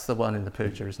 that's the one in the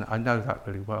puja, isn't it? I know that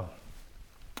really well.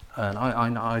 And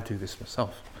I do this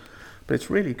myself. But it's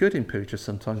really good in puja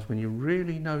sometimes when you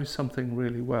really know something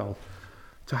really well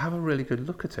to have a really good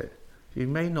look at it you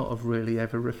may not have really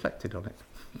ever reflected on it,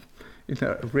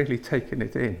 really taken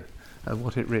it in and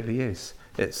what it really is.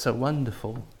 It's a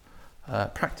wonderful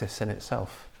practice in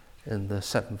itself in the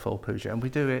sevenfold puja, and we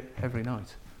do it every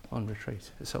night on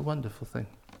retreat. It's a wonderful thing.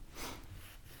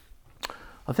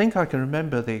 I think I can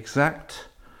remember the exact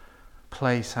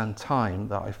place and time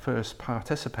that I first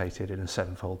participated in a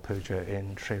sevenfold puja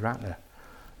in Sri Ratna.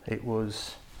 It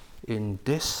was in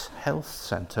Dis Health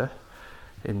Centre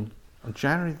on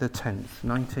January the 10th,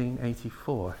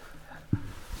 1984.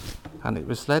 And it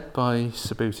was led by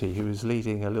Subhuti, who was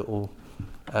leading a little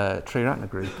Triratna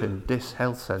group in Dis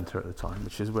Health Centre at the time,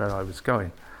 which is where I was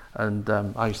going. And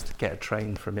I used to get a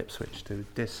train from Ipswich to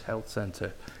Dis Health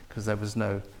Centre because there was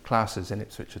no classes in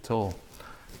Ipswich at all.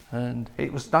 And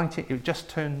it just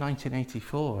turned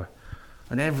 1984,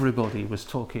 and everybody was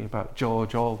talking about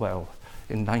George Orwell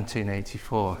in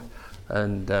 1984.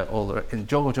 And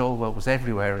George Orwell was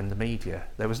everywhere in the media.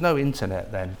 There was no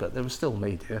internet then, but there was still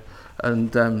media.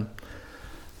 And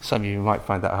some of you might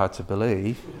find that hard to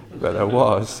believe, but there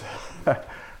was.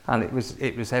 And it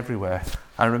was everywhere.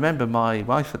 I remember my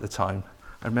wife at the time,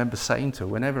 I remember saying to her,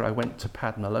 whenever I went to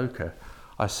Padmaloka,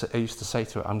 I used to say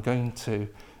to her, I'm going to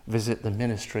visit the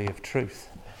Ministry of Truth.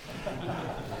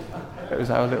 It was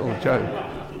our little joke,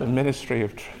 the Ministry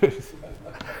of Truth.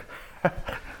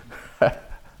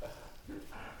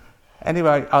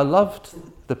 Anyway, I loved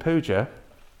the puja.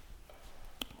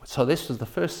 So this was the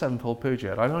first sevenfold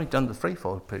puja. I'd only done the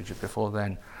threefold puja before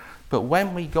then. But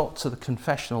when we got to the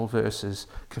confessional verses,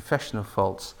 confessional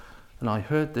faults, and I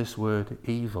heard this word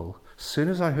evil, as soon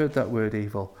as I heard that word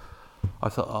evil, I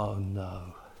thought, oh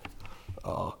no,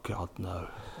 oh God, no.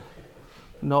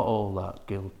 Not all that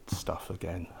guilt stuff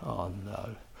again, oh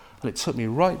no. And it took me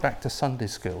right back to Sunday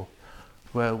school,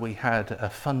 where we had a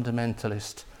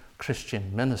fundamentalist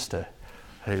Christian minister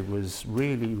who was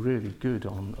really, really good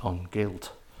on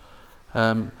guilt.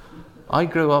 I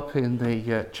grew up in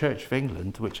the Church of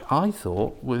England, which I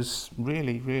thought was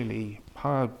really, really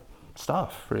hard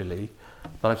stuff, really.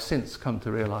 But I've since come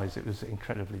to realise it was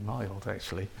incredibly mild,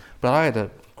 actually. But I had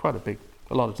a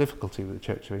lot of difficulty with the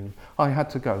Church of England. I had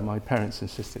to go. My parents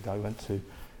insisted I went to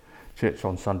church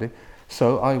on Sunday.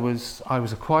 So I was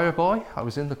a choir boy. I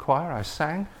was in the choir. I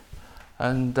sang.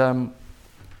 And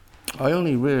I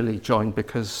only really joined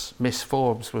because Miss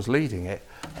Forbes was leading it.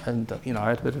 And, I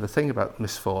had a bit of a thing about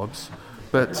Miss Forbes.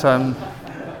 But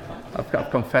I've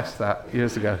confessed that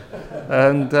years ago.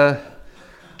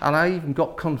 And I even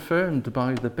got confirmed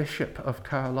by the Bishop of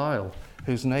Carlisle,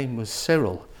 whose name was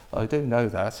Cyril. I do know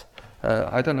that.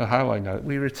 I don't know how I know it.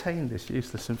 We retain this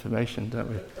useless information, don't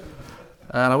we?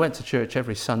 And I went to church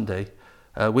every Sunday.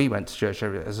 We went to church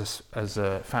as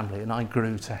a family, and I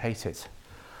grew to hate it.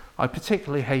 I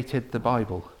particularly hated the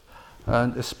Bible,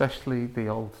 and especially the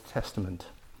Old Testament,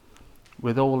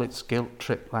 with all its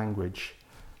guilt-trip language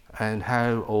and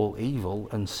how all evil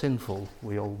and sinful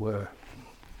we all were.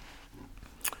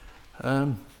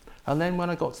 And then when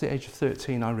I got to the age of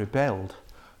 13, I rebelled.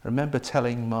 I remember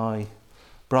telling my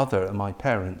brother and my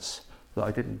parents that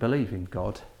I didn't believe in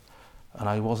God and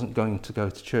I wasn't going to go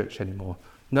to church anymore.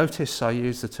 Notice I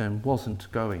used the term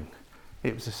wasn't going.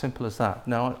 It was as simple as that.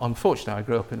 Now, unfortunately, I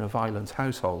grew up in a violent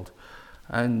household,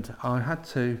 and I had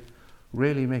to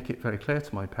really make it very clear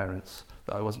to my parents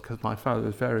that I wasn't, because my father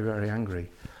was very, very angry,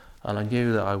 and I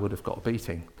knew that I would have got a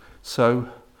beating. So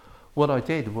what I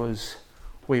did was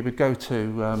we would go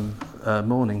to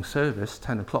morning service,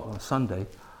 10 o'clock on a Sunday,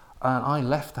 and I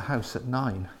left the house at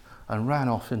 9 and ran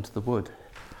off into the wood,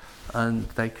 and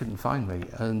they couldn't find me.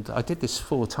 And I did this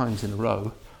 4 times in a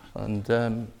row,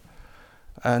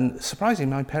 and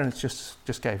surprisingly, my parents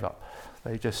just gave up.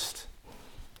 They just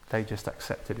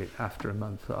accepted it after a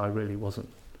month that I really wasn't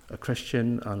a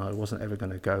Christian and I wasn't ever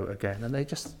going to go again. And they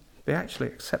actually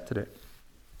accepted it.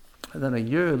 And then a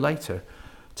year later,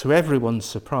 to everyone's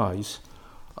surprise,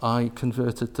 I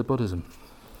converted to Buddhism.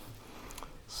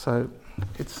 So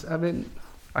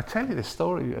I tell you this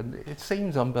story and it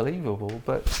seems unbelievable,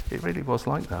 but it really was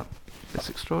like that. It's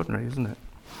extraordinary, isn't it?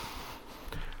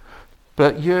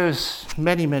 But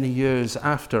many, many years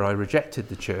after I rejected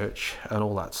the church and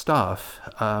all that stuff,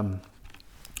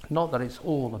 not that it's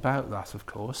all about that, of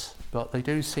course, but they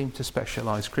do seem to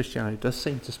specialise, Christianity does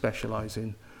seem to specialise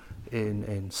in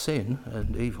sin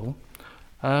and evil.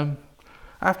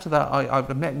 After that,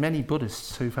 I've met many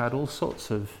Buddhists who've had all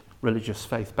sorts of religious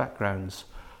faith backgrounds,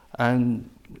 and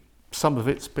some of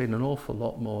it's been an awful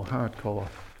lot more hardcore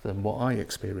than what I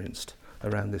experienced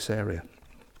around this area.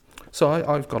 So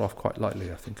I've got off quite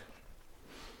lightly, I think.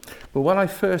 But when I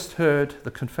first heard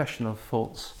the confession of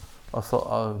faults, I thought,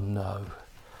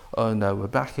 oh no, we're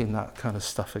back in that kind of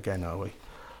stuff again, are we?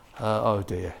 oh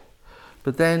dear.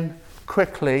 But then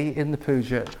quickly in the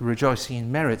puja, rejoicing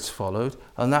in merits followed,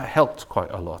 and that helped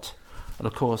quite a lot. And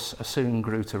of course, I soon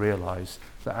grew to realise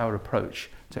that our approach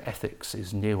to ethics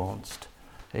is nuanced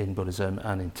in Buddhism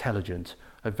and intelligent,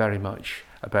 very much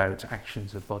about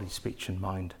actions of body, speech and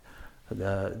mind,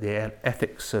 the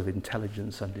ethics of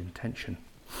intelligence and intention.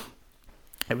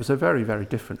 It was a very, very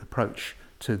different approach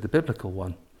to the biblical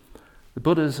one. The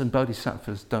Buddhas and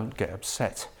Bodhisattvas don't get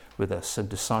upset with us and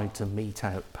decide to mete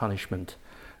out punishment,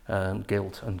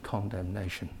 guilt and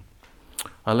condemnation.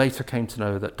 I later came to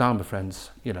know that Dharma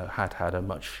friends, had a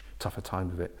much tougher time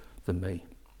of it than me.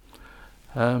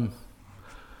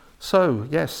 So,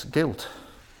 yes, guilt.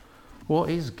 What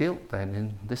is guilt then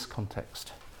in this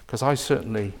context? Because I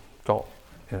certainly got,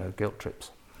 guilt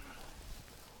trips.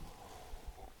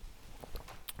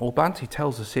 Well, Bhante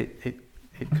tells us it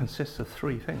consists of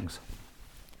three things.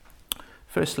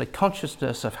 Firstly,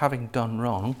 consciousness of having done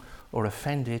wrong or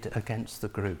offended against the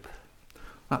group.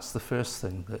 That's the first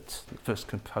thing, that's the first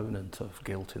component of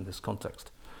guilt in this context.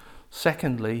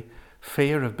 Secondly,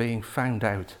 fear of being found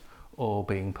out or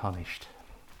being punished.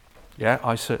 Yeah,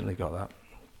 I certainly got that.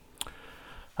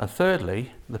 And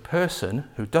thirdly, the person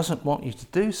who doesn't want you to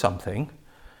do something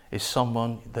is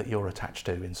someone that you're attached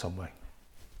to in some way.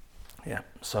 Yeah,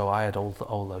 so I had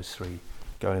all those three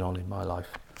going on in my life.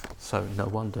 So no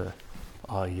wonder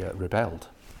I rebelled.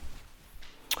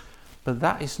 But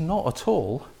that is not at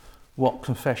all what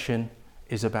confession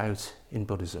is about in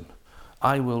Buddhism.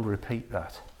 I will repeat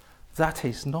that. That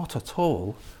is not at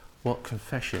all what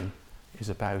confession is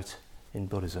about in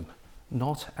Buddhism.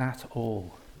 Not at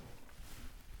all.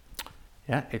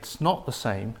 Yeah, it's not the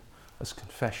same as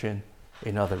confession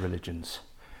in other religions.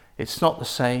 It's not the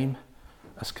same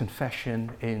as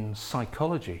confession in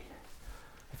psychology.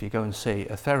 If you go and see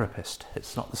a therapist,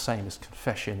 it's not the same as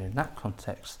confession in that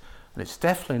context. And it's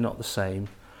definitely not the same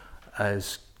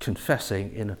as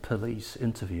confessing in a police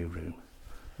interview room.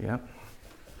 Yeah?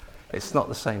 It's not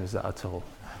the same as that at all.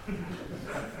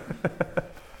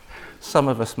 Some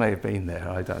of us may have been there,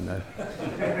 I don't know.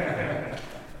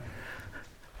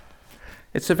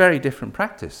 It's a very different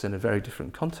practice in a very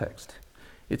different context.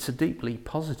 It's a deeply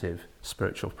positive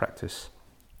spiritual practice.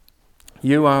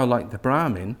 You are like the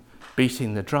Brahmin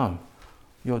beating the drum.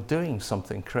 You're doing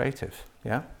something creative,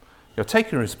 yeah? You're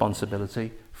taking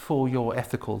responsibility for your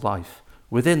ethical life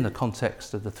within the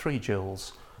context of the 3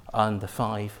 jewels and the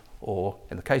 5, or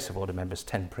in the case of order members,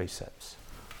 10 precepts.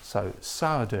 So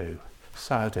sadhu,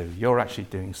 you're actually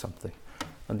doing something.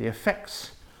 And the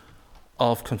effects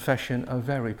of confession are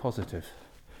very positive.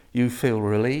 You feel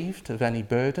relieved of any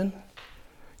burden.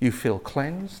 You feel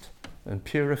cleansed and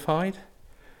purified.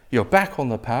 You're back on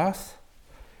the path.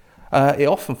 It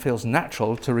often feels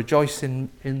natural to rejoice in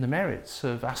the merits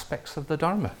of aspects of the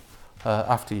Dharma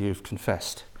after you've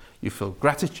confessed. You feel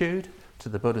gratitude to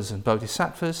the Buddhas and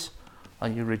Bodhisattvas,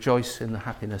 and you rejoice in the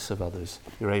happiness of others.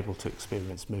 You're able to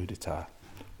experience mudita,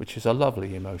 which is a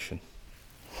lovely emotion.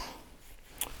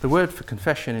 The word for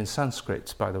confession in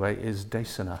Sanskrit, by the way, is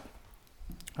desana.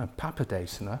 And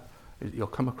papadesana, you'll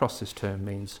come across this term,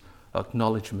 means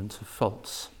acknowledgement of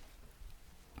faults.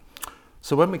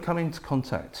 So when we come into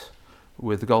contact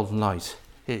with the golden light,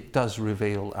 it does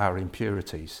reveal our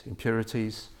impurities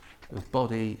of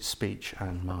body, speech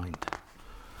and mind.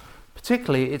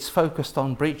 Particularly, it's focused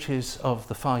on breaches of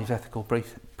the 5 ethical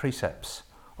precepts,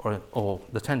 or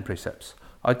the 10 precepts.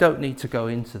 I don't need to go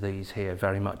into these here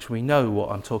very much. We know what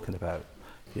I'm talking about,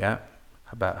 yeah?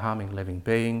 About harming living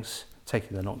beings,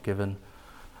 taking the not given,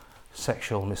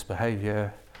 sexual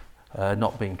misbehaviour,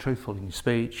 not being truthful in your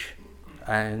speech,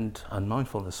 and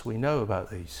unmindfulness. We know about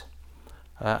these.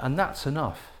 And that's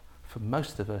enough for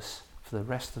most of us for the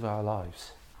rest of our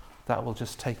lives. That will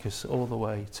just take us all the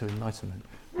way to enlightenment.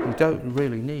 We don't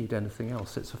really need anything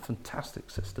else. It's a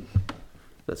fantastic system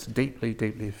that's deeply,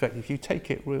 deeply effective. If you take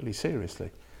it really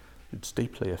seriously, it's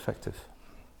deeply effective.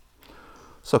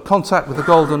 So contact with the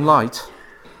golden light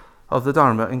of the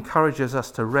Dharma encourages us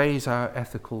to raise our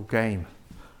ethical game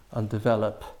and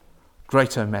develop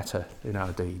greater metta in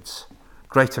our deeds,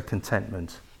 greater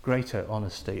contentment, greater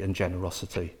honesty and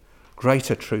generosity,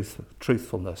 greater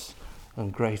truthfulness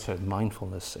and greater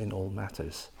mindfulness in all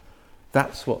matters.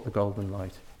 That's what the golden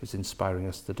light is inspiring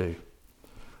us to do.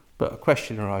 But a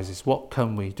question arises, what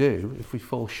can we do if we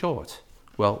fall short?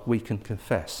 Well, we can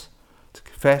confess. To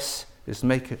confess is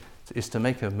to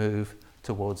make a move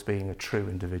towards being a true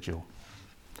individual.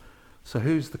 So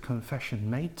who's the confession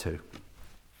made to?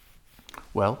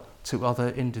 Well, to other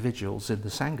individuals in the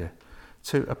Sangha,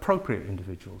 to appropriate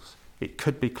individuals. It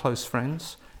could be close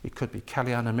friends, it could be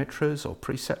Kalyana Mitras or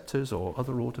preceptors or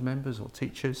other order members or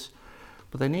teachers,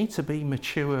 but they need to be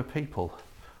mature people.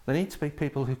 They need to be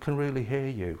people who can really hear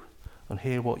you and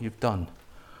hear what you've done.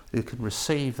 They can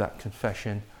receive that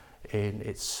confession in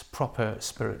its proper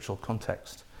spiritual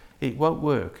context. It won't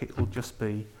work. It will just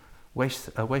be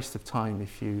a waste of time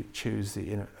if you choose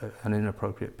an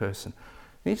inappropriate person.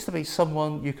 It needs to be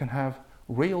someone you can have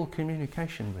real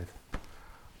communication with.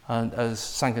 And as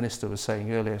Sanganista was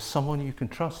saying earlier, someone you can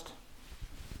trust.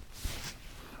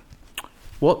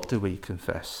 What do we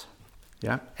confess?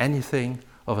 Yeah, anything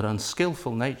of an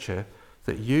unskillful nature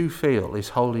that you feel is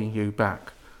holding you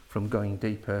back from going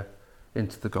deeper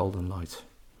into the golden light.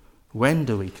 When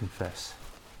do we confess?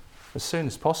 As soon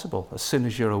as possible, as soon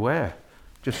as you're aware.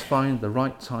 Just find the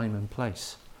right time and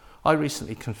place. I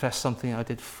recently confessed something I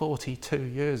did 42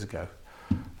 years ago,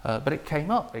 but it came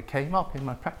up in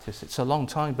my practice. It's a long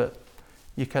time, but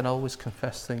you can always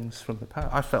confess things from the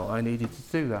past. I felt I needed to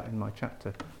do that in my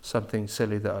chapter, something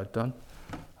silly that I'd done,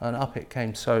 and up it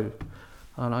came,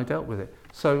 and I dealt with it.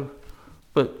 So,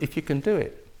 but if you can do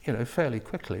it, fairly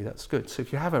quickly, that's good. So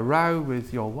if you have a row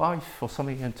with your wife or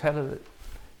something and tell her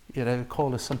that, call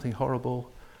her something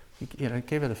horrible,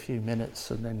 give it a few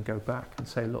minutes and then go back and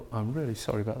say, look, I'm really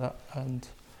sorry about that.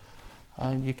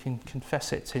 And you can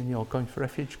confess it in your Going for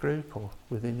Refuge group or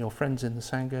within your friends in the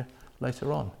Sangha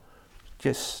later on.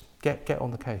 Just get on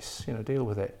the case, deal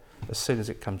with it as soon as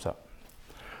it comes up.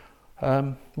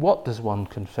 When does one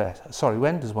confess?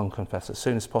 As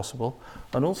soon as possible,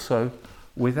 and also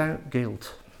without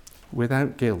guilt.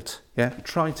 Without guilt, yeah.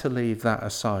 Try to leave that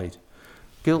aside.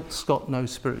 Guilt's got no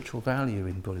spiritual value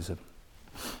in Buddhism.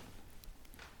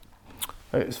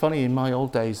 It's funny, in my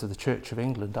old days of the Church of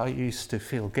England, I used to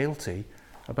feel guilty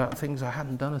about things I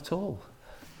hadn't done at all.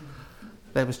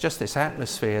 There was just this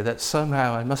atmosphere that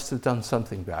somehow I must have done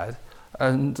something bad,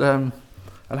 and I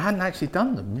hadn't actually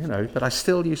done them, but I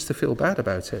still used to feel bad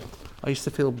about it. I used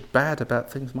to feel bad about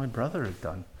things my brother had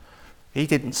done. He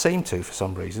didn't seem to, for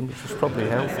some reason, which was probably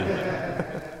healthy.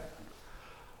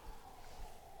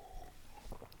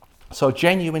 So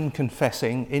genuine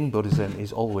confessing in Buddhism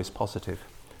is always positive.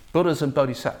 Buddhas and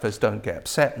bodhisattvas don't get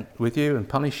upset with you and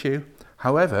punish you.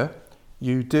 However,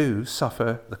 you do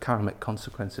suffer the karmic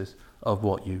consequences of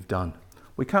what you've done.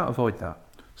 We can't avoid that.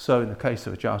 So in the case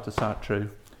of Ajatasattu,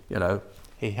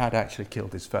 he had actually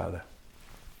killed his father.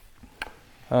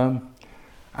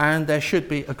 And there should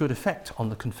be a good effect on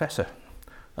the confessor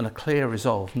and a clear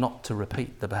resolve not to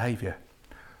repeat the behaviour.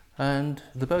 And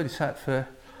the bodhisattva,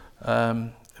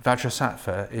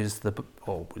 Vajrasattva,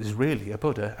 is really a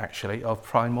Buddha, actually, of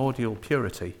primordial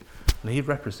purity. And he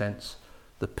represents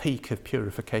the peak of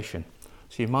purification.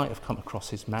 So you might have come across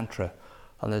his mantra.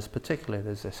 And there's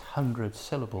this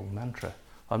 100-syllable mantra.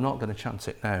 I'm not going to chant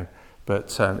it now,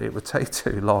 but it would take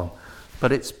too long.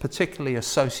 But it's particularly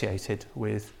associated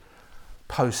with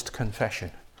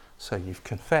post-confession. So you've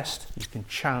confessed, you can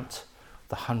chant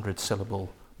the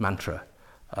 100-syllable mantra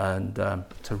and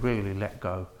to really let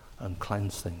go and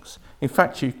cleanse things. In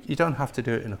fact, you don't have to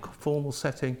do it in a formal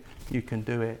setting. You can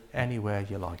do it anywhere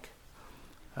you like,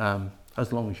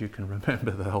 as long as you can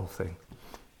remember the whole thing.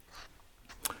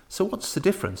 So what's the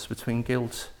difference between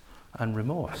guilt and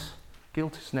remorse?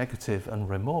 Guilt is negative and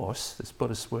remorse, this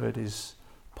Buddhist word, is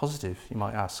positive, you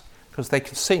might ask, because they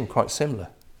can seem quite similar.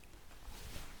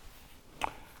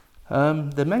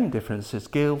 The main difference is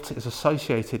guilt is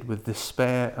associated with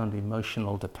despair and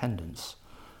emotional dependence.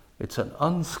 It's an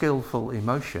unskillful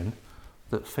emotion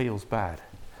that feels bad.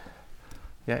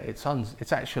 Yeah, it's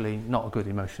actually not a good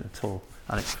emotion at all,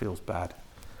 and it feels bad.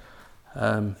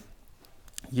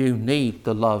 You need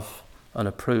the love and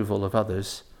approval of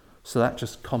others, so that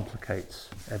just complicates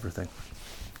everything.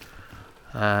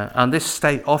 And this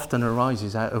state often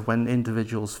arises out of when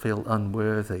individuals feel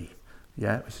unworthy,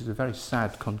 which is a very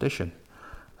sad condition,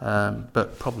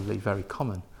 but probably very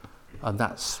common. And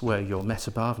that's where your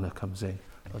Metta-bhavana comes in,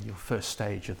 on your first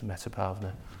stage of the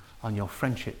Metta-bhavana, on your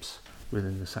friendships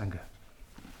within the Sangha.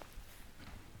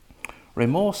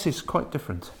 Remorse is quite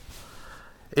different.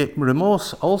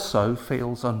 Remorse also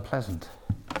feels unpleasant.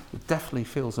 It definitely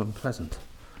feels unpleasant,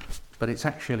 but it's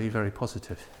actually very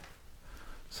positive.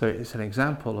 So it's an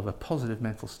example of a positive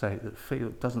mental state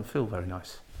that doesn't feel very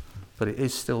nice, but it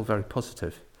is still very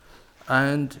positive.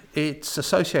 And it's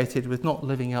associated with not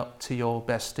living up to your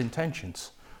best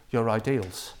intentions, your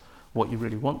ideals, what you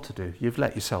really want to do. You've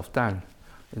let yourself down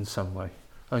in some way,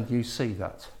 and you see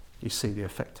that. You see the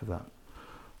effect of that.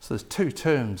 So there's two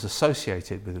terms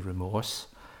associated with remorse.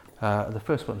 The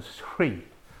first one is hri.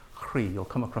 Hri, you'll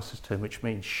come across this term, which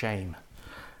means shame.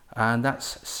 And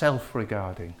that's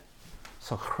self-regarding.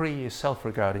 So hri is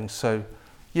self-regarding. So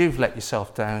you've let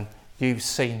yourself down, you've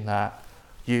seen that,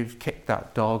 you've kicked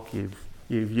that dog, you've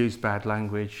you've used bad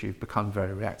language, you've become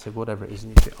very reactive, whatever it is,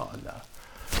 and you think, oh no.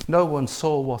 No one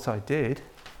saw what I did,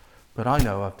 but I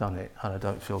know I've done it and I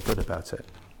don't feel good about it.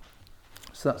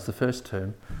 So that's the first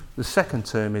term. The second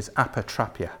term is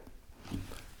apatrapia,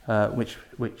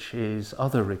 which is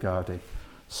other regarding.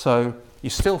 So you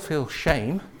still feel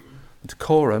shame,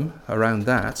 decorum around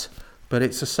that, but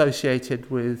it's associated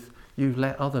with you've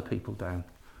let other people down.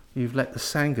 You've let the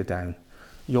Sangha down.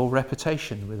 Your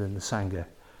reputation within the Sangha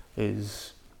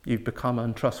is you've become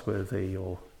untrustworthy,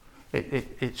 or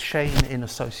it's shame in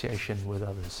association with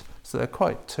others. So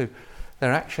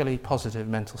they're actually positive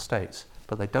mental states,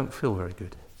 but they don't feel very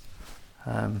good.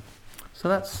 So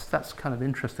that's kind of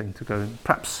interesting to go.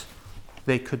 Perhaps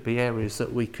they could be areas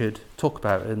that we could talk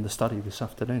about in the study this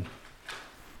afternoon.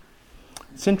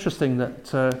 It's interesting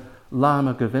that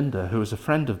Lama Govinda, who was a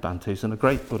friend of Bhante's and a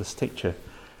great Buddhist teacher,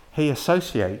 he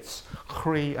associates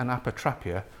Kri and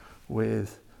apatrapia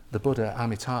with the Buddha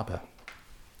Amitabha,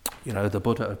 the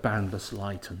Buddha of boundless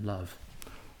light and love.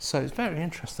 So it's very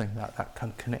interesting that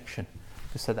kind of connection.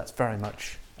 He said that's very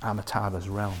much Amitabha's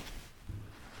realm.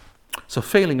 So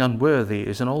feeling unworthy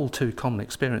is an all too common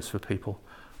experience for people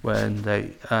when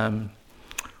they haven't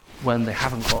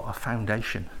got a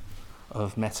foundation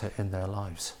of metta in their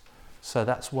lives. So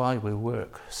that's why we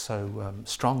work so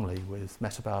strongly with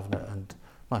metta bhavana and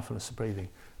mindfulness of breathing,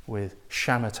 with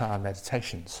shamatha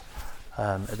meditations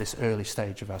at this early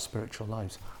stage of our spiritual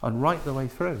lives, and right the way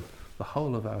through the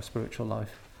whole of our spiritual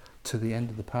life to the end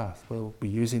of the path. We'll be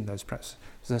using those practices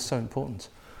because they're so important.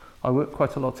 I work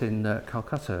quite a lot in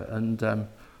Calcutta, and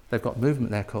they've got a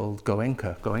movement there called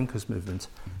Goenka's movement,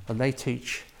 and they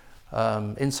teach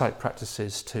insight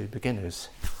practices to beginners.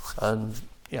 And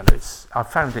I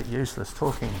found it useless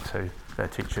talking to their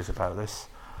teachers about this,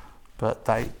 but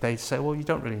they say, well, you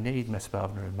don't really need metta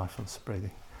bhavana and mindfulness of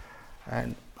breathing.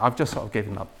 And I've just sort of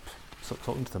given up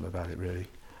talking to them about it, really.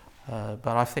 But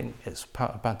I think it's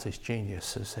part of Bhante's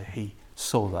genius, as he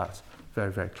saw that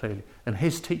very, very clearly. And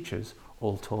his teachers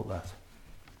all taught that.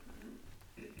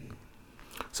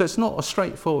 So it's not a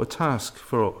straightforward task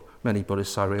for many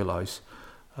Buddhists, I realise,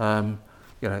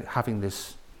 having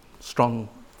this strong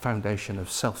foundation of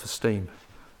self-esteem.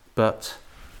 But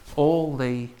all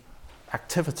the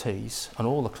activities and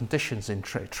all the conditions in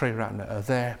Triratna are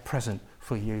there present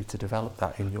for you to develop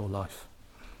that in your life.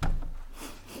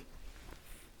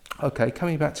 Okay,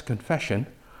 coming back to confession,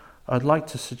 I'd like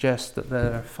to suggest that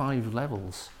there are 5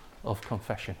 levels of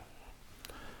confession.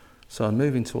 So I'm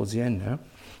moving towards the end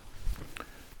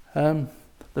now.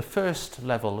 The first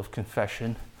level of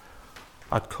confession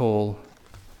I'd call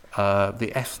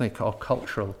the ethnic or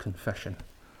cultural confession.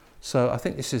 So I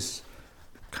think this is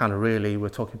kind of really, we're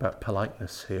talking about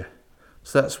politeness here.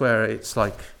 So that's where it's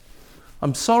like,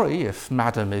 I'm sorry if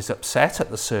Madam is upset at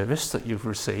the service that you've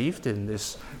received in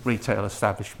this retail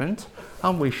establishment,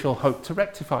 and we shall hope to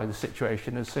rectify the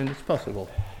situation as soon as possible.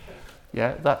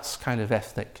 Yeah, that's kind of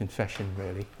ethnic confession,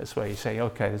 really. That's where you say,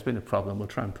 okay, there's been a problem, we'll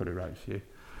try and put it right for you.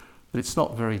 But it's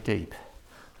not very deep.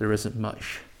 There isn't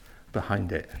much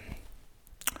behind it.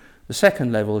 The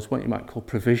second level is what you might call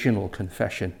provisional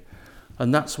confession.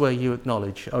 And that's where you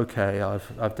acknowledge, okay,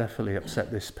 I've definitely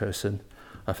upset this person.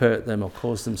 I've hurt them or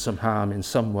caused them some harm in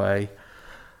some way.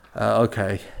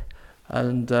 Okay.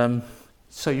 And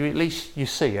so you at least you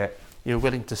see it. You're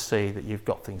willing to see that you've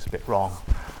got things a bit wrong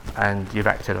and you've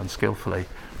acted unskillfully.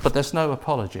 But there's no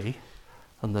apology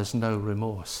and there's no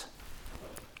remorse.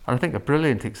 And I think a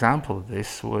brilliant example of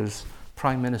this was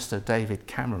Prime Minister David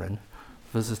Cameron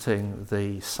visiting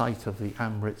the site of the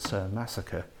Amritsar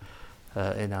massacre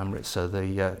in Amritsar,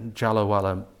 the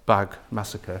Jallianwala Bagh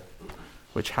massacre,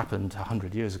 which happened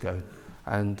 100 years ago,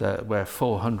 and where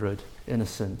 400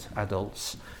 innocent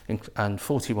adults and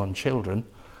 41 children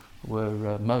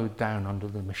were mowed down under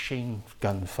the machine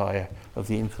gun fire of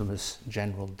the infamous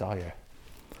General Dyer.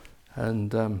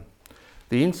 And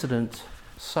the incident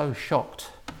so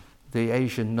shocked the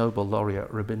Asian Nobel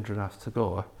laureate Rabindranath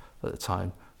Tagore at the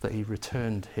time that he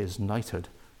returned his knighthood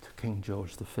to King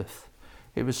George V.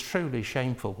 It was truly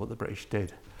shameful what the British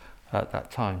did at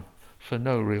that time, for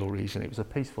no real reason. It was a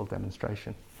peaceful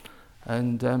demonstration.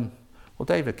 And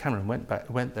David Cameron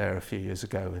went there a few years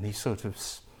ago, and he sort of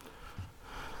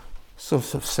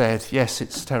said, yes,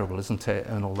 it's terrible, isn't it,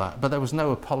 and all that. But there was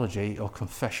no apology or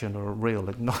confession or a real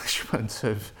acknowledgement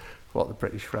of what the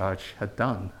British Raj had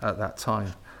done at that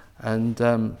time.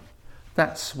 And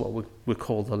that's what we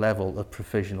call the level of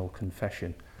provisional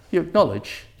confession. You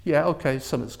acknowledge, yeah, okay,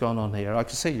 something's gone on here. I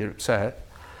can see you're upset,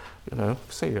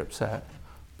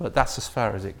 but that's as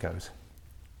far as it goes.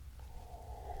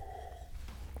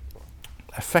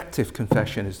 Effective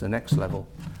confession is the next level,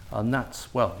 and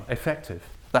that's, well, effective.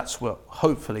 That's what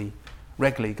hopefully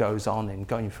regularly goes on in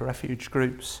going for refuge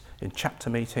groups, in chapter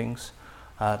meetings,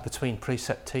 between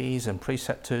preceptees and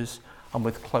preceptors, and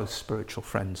with close spiritual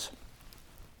friends.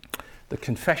 The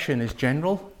confession is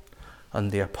general,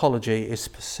 and the apology is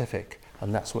specific,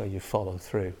 and that's where you follow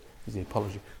through, is the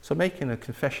apology. So making a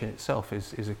confession itself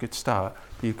is a good start,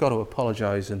 but you've got to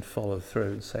apologise and follow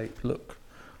through and say, look,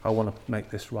 I want to make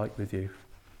this right with you.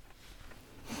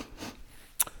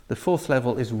 The fourth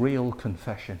level is real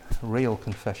confession,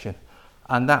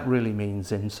 and that really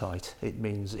means insight. It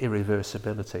means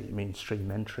irreversibility, it means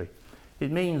stream entry.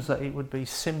 It means that it would be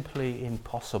simply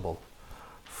impossible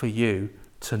for you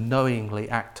to knowingly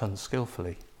act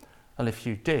unskillfully. And if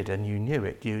you did and you knew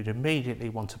it, you'd immediately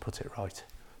want to put it right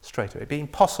straight away. It'd be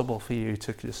impossible for you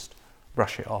to just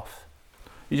brush it off.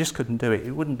 You just couldn't do it.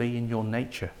 It wouldn't be in your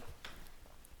nature.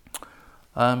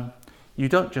 You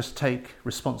don't just take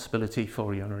responsibility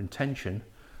for your intention,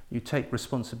 you take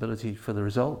responsibility for the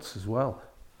results as well.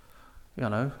 You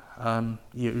know,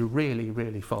 you're really,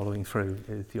 really following through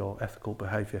with your ethical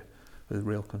behaviour with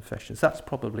real confessions. That's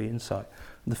probably insight.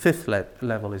 And the fifth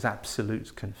level is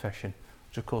absolute confession,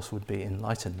 which of course would be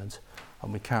enlightenment,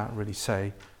 and we can't really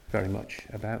say very much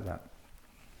about that.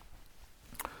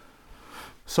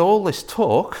 So all this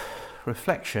talk,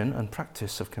 reflection and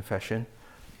practice of confession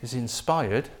is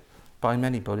inspired by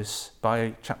many Buddhists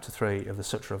by chapter 3 of the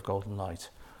Sutra of Golden Light,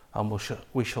 and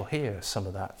we shall hear some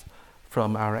of that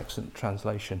from our excellent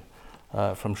translation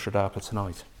from Sridharpa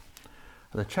tonight.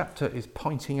 And the chapter is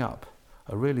pointing up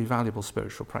a really valuable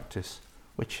spiritual practice,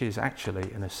 which is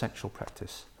actually an essential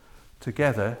practice,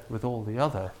 together with all the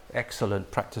other excellent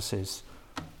practices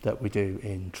that we do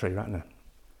in Triratna.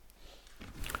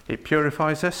 It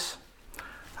purifies us,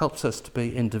 helps us to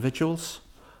be individuals,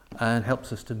 and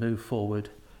helps us to move forward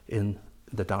in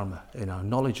the Dharma, in our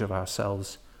knowledge of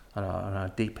ourselves and our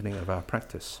deepening of our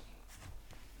practice.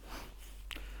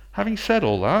 Having said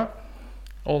all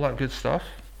that good stuff,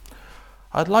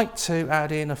 I'd like to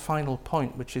add in a final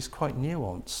point which is quite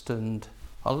nuanced and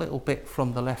a little bit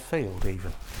from the left field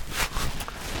even.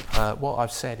 What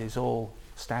I've said is all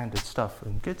standard stuff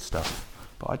and good stuff,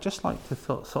 but I'd just like to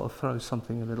sort of throw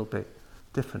something a little bit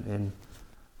different in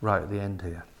right at the end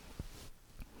here.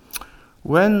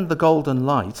 When the golden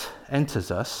light enters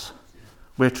us,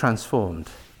 we're transformed,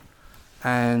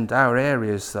 and our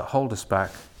areas that hold us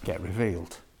back get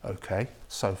revealed. Okay,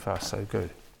 so far so good.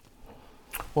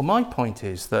 Well, my point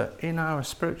is that in our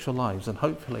spiritual lives, and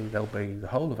hopefully they'll be the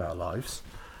whole of our lives,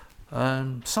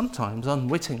 sometimes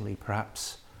unwittingly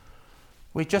perhaps,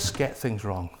 we just get things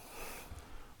wrong.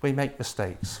 We make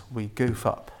mistakes, we goof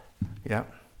up, yeah.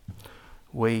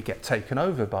 We get taken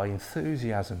over by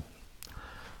enthusiasm.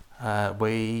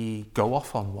 We go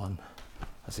off on one,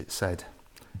 as it said.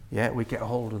 Yeah, we get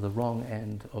hold of the wrong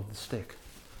end of the stick.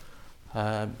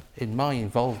 In my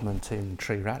involvement in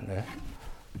Triratna,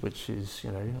 which is,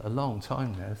 you know, a long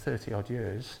time now, 30 odd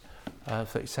years,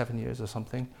 37 years or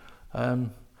something,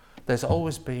 there's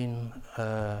always been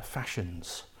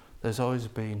fashions, there's always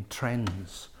been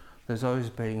trends, there's always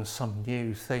been some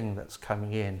new thing that's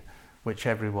coming in which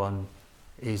everyone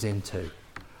is into.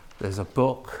 There's a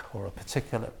book or a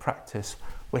particular practice.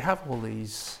 We have all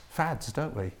these fads,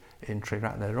 don't we, in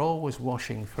Triratna? They're always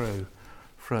washing through,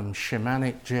 from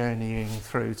shamanic journeying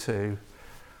through to,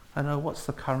 I don't know, what's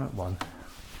the current one?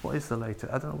 What is the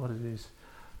latest? I don't know what it is.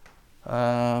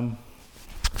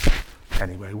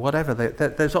 Anyway, whatever.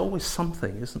 There's always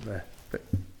something, isn't there?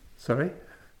 Sorry?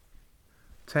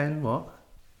 10 what?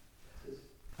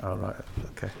 Oh, right,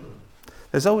 okay.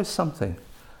 There's always something,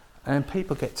 and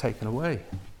people get taken away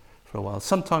for a while.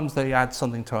 Sometimes they add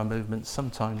something to our movement,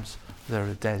 sometimes they're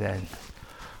a dead end.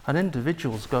 And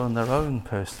individuals go on their own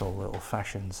personal little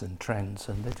fashions and trends,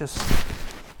 and they just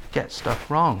get stuff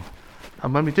wrong.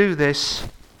 And when we do this,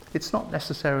 it's not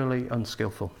necessarily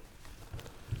unskillful.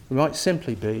 We might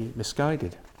simply be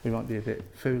misguided. We might be a bit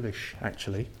foolish,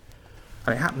 actually.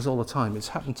 And it happens all the time. It's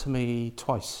happened to me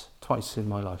twice in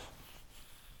my life.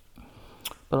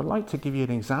 But I'd like to give you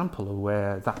an example of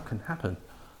where that can happen.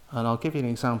 And I'll give you an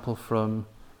example from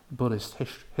Buddhist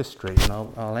history, and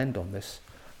I'll end on this.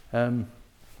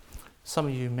 Some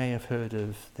of you may have heard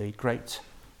of the great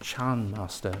Chan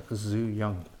master, Zhu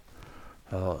Yung,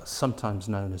 sometimes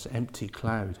known as Empty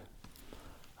Cloud.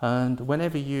 And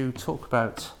whenever you talk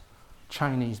about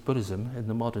Chinese Buddhism in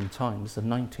the modern times, the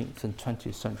 19th and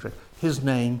 20th century, his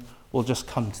name will just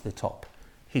come to the top.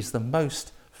 He's the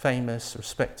most famous,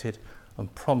 respected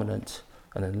and prominent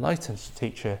and enlightened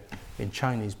teacher in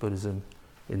Chinese Buddhism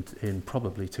in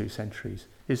probably 2 centuries.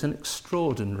 He's an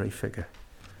extraordinary figure.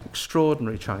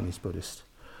 extraordinary Chinese Buddhist.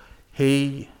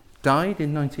 He died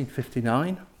in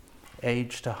 1959,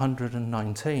 aged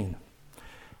 119.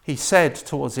 He said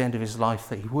towards the end of his life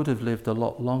that he would have lived a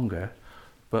lot longer,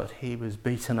 but he was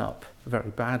beaten up very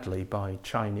badly by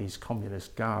Chinese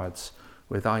communist guards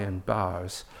with iron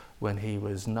bars when he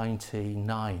was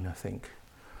 99, I think.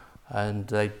 And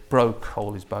they broke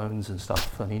all his bones and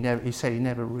stuff, and he said he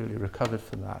never really recovered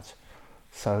from that.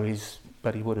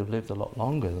 But he would have lived a lot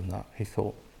longer than that, he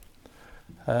thought.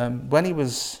 When he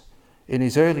was in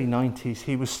his early 90s,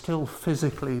 he was still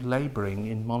physically labouring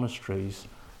in monasteries,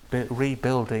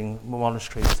 rebuilding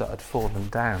monasteries that had fallen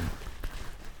down.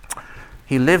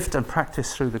 He lived and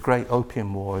practiced through the Great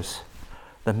Opium Wars,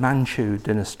 the Manchu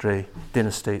dynasty,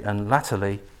 and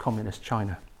latterly Communist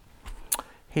China.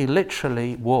 He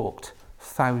literally walked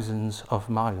thousands of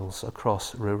miles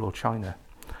across rural China.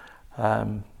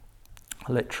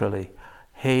 Literally.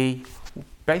 He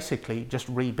basically just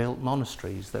rebuilt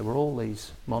monasteries. There were all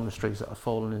these monasteries that had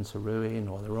fallen into ruin,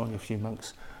 or there were only a few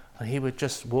monks, and he would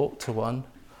just walk to one,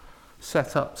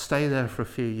 set up, stay there for a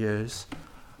few years,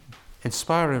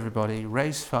 inspire everybody,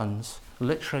 raise funds,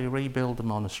 literally rebuild the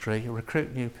monastery,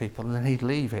 recruit new people, and then he'd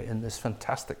leave it in this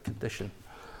fantastic condition.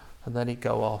 And then he'd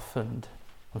go off and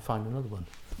find another one.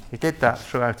 He did that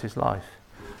throughout his life.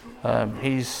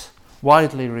 He's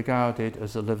widely regarded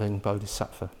as a living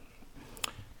bodhisattva.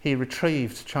 He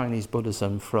retrieved Chinese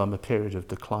Buddhism from a period of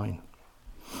decline.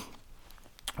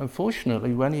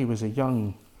 Unfortunately, when he was a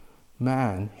young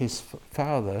man, his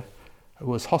father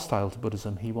was hostile to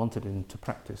Buddhism. He wanted him to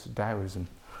practice Taoism.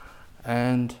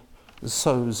 And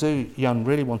so Zhu Yun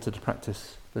really wanted to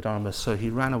practice the Dharma, so he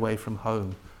ran away from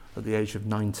home at the age of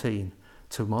 19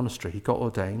 to a monastery. He got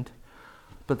ordained,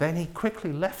 but then he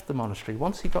quickly left the monastery.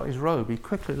 Once he got his robe, he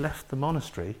quickly left the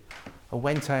monastery and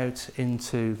went out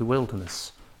into the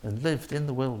wilderness and lived in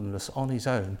the wilderness on his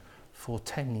own for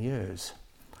 10 years.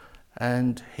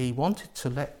 And he wanted to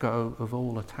let go of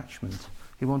all attachment.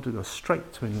 He wanted to go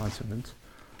straight to enlightenment.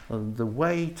 And the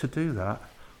way to do that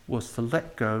was to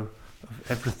let go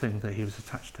of everything that he was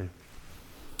attached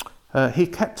to. He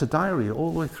kept a diary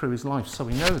all the way through his life, so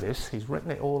we know this. He's written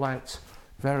it all out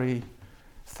very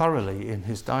thoroughly in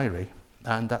his diary,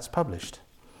 and that's published.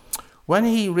 When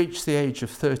he reached the age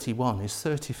of 31, his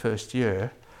 31st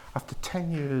year, after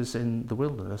 10 years in the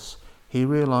wilderness, he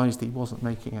realised he wasn't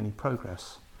making any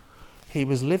progress. He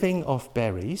was living off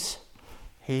berries.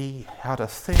 He had a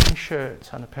thin shirt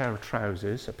and a pair of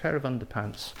trousers, a pair of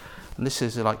underpants, and this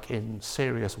is like in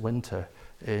serious winter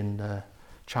in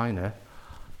China,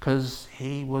 because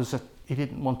he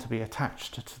didn't want to be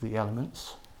attached to the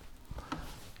elements.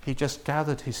 He just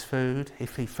gathered his food.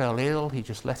 If he fell ill, he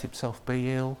just let himself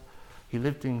be ill. He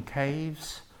lived in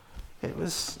caves. It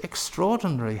was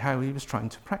extraordinary how he was trying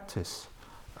to practice.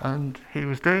 And he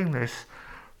was doing this.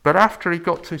 But after he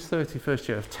got to his 31st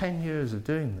year of 10 years of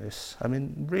doing this, I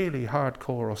mean, really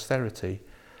hardcore austerity,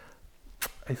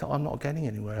 he thought, I'm not getting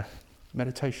anywhere.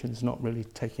 Meditation's not really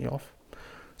taking off.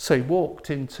 So he walked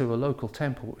into a local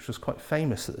temple, which was quite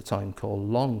famous at the time, called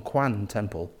Long Quan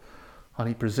Temple. And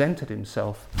he presented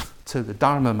himself to the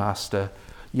Dharma master,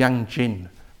 Yang Jin,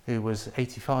 who was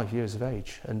 85 years of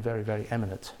age and very, very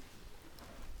eminent.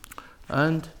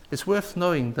 And it's worth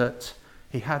knowing that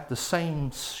he had the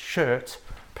same shirt,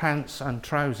 pants and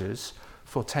trousers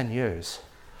for 10 years.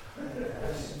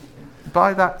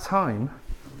 By that time,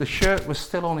 the shirt was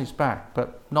still on his back,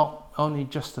 but not only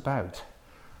just about.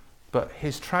 But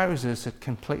his trousers had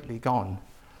completely gone,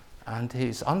 and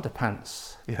his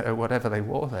underpants, whatever they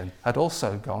wore then, had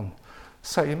also gone.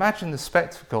 So imagine the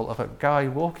spectacle of a guy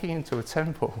walking into a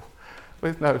temple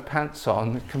with no pants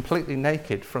on, completely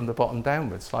naked from the bottom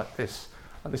downwards like this.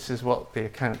 And this is what the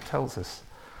account tells us.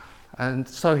 And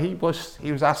so he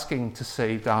was asking to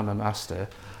see Dharma Master,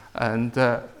 and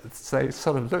they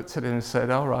sort of looked at him and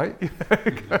said, all right.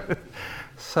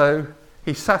 So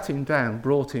he sat him down,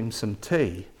 brought him some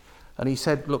tea, and he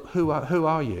said, look, who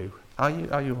are you? Are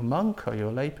you a monk? Are you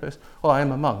a layperson? Oh,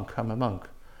 I'm a monk.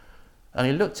 And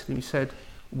he looked at him and said,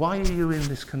 why are you in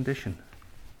this condition?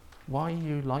 Why are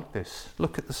you like this?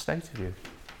 Look at the state of you.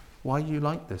 Why are you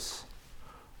like this?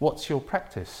 What's your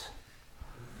practice?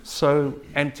 So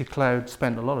Empty Cloud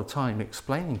spent a lot of time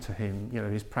explaining to him,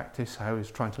 his practice, how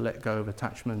he's trying to let go of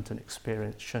attachment and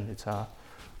experience shunyata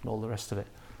and all the rest of it.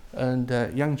 And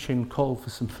Yang Chin called for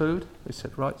some food. They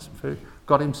said, right, some food.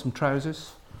 Got him some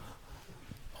trousers,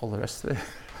 all the rest of it.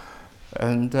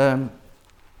 And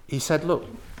he said, look,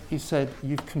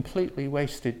 you've completely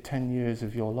wasted 10 years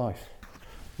of your life.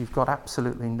 You've got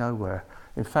absolutely nowhere.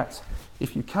 In fact,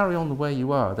 if you carry on the way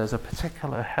you are, there's a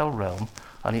particular hell realm,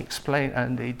 and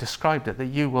he described it, that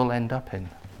you will end up in.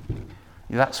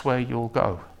 That's where you'll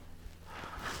go.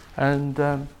 And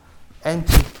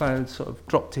Empty Cloud sort of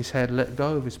dropped his head, let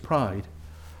go of his pride.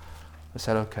 I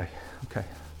said, okay,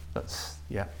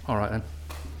 all right then.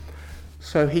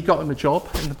 So he got him a job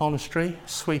in the monastery,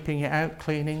 sweeping it out,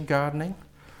 cleaning, gardening.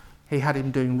 He had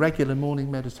him doing regular morning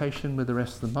meditation with the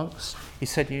rest of the monks. He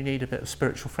said, you need a bit of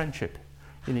spiritual friendship.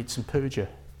 You need some puja.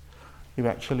 You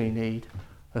actually need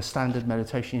a standard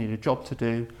meditation. You need a job to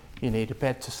do. You need a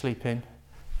bed to sleep in.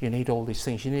 You need all these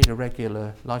things. You need a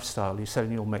regular lifestyle. He said,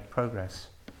 and you'll make progress.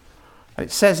 And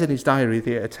it says in his diary that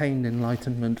he attained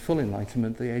enlightenment, full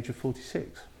enlightenment, at the age of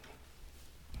 46.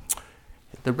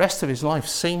 The rest of his life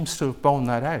seems to have borne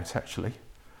that out, actually,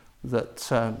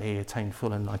 that he attained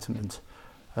full enlightenment.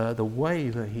 The way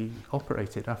that he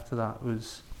operated after that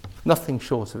was nothing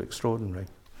short of extraordinary.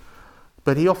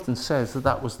 But he often says that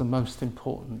that was the most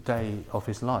important day of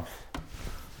his life,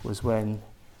 was when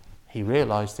he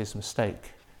realised his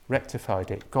mistake,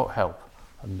 rectified it, got help,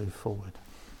 and moved forward.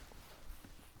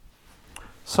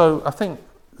 So I think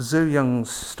Zhu Yung's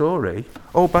story...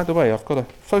 Oh, by the way, I've got a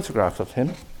photograph of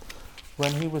him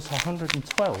when he was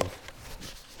 112.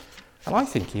 And I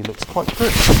think he looks quite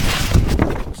good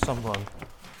for someone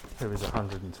who is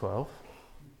 112.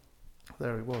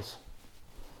 There he was,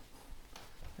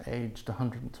 aged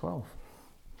 112.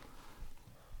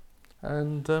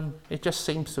 And it just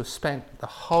seems to have spent the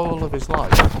whole of his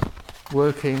life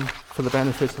working for the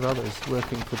benefit of others,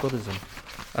 working for Buddhism.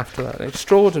 After that, an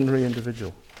extraordinary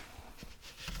individual.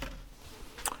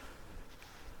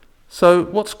 So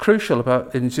what's crucial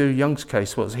about in Zhu Yung's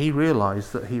case was he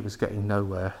realised that he was getting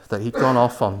nowhere, that he'd gone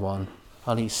off on one,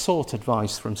 and he sought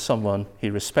advice from someone he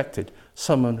respected,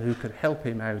 someone who could help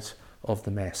him out of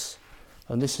the mess.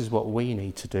 And this is what we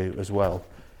need to do as well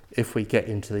if we get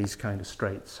into these kind of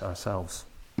straits ourselves.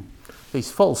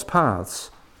 These false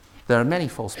paths, there are many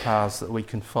false paths that we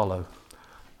can follow.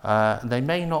 They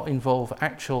may not involve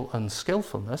actual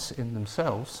unskillfulness in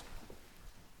themselves.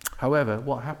 However,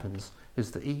 what happens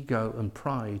is that ego and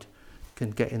pride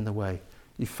can get in the way.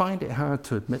 You find it hard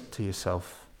to admit to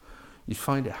yourself, you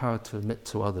find it hard to admit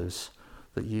to others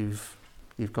that you've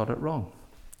got it wrong.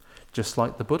 Just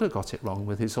like the Buddha got it wrong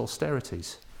with his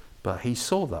austerities, but he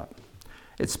saw that.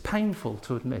 It's painful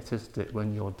to admit, isn't it,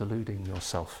 when you're deluding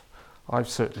yourself? I've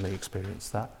certainly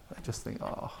experienced that. I just think,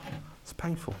 it's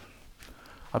painful.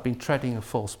 I've been treading a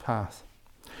false path.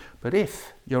 But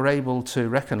if you're able to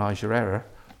recognise your error,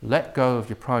 let go of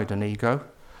your pride and ego,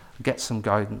 get some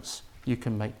guidance, you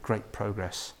can make great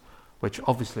progress, which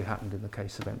obviously happened in the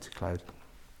case of Empty Cloud.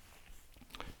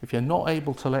 If you're not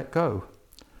able to let go,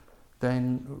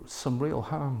 then some real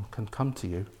harm can come to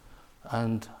you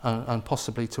and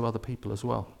possibly to other people as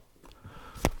well.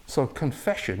 So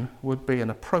confession would be an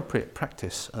appropriate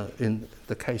practice in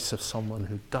the case of someone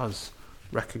who does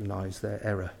recognise their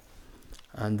error.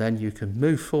 And then you can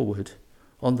move forward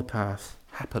on the path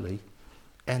happily,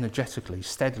 energetically,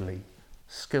 steadily,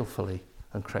 skillfully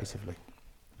and creatively.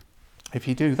 If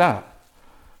you do that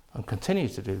and continue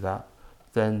to do that,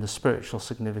 then the spiritual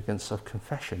significance of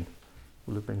confession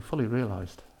will have been fully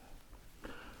realised.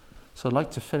 So I'd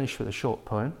like to finish with a short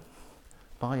poem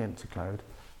by Empty Cloud.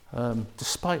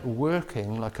 Despite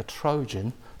working like a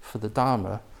Trojan for the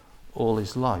Dharma all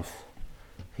his life,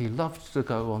 he loved to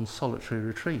go on solitary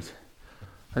retreat.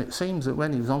 And it seems that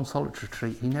when he was on solitary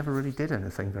retreat, he never really did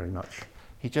anything very much.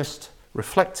 He just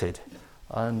reflected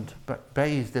and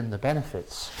bathed in the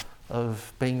benefits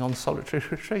of being on solitary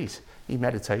retreat. He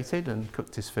meditated and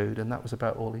cooked his food, and that was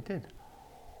about all he did.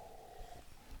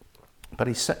 But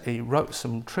he wrote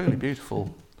some truly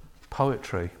beautiful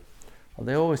poetry. And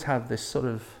they always have this sort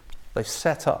of, they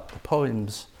set up the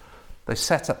poems, they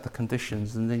set up the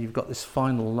conditions, and then you've got this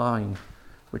final line,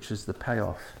 which is the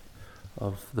payoff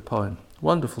of the poem.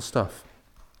 Wonderful stuff.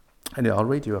 Anyway, I'll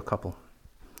read you a couple,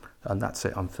 and that's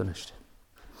it, I'm finished.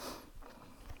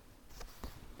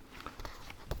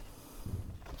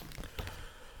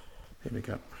 Here we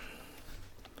go.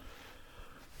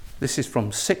 This is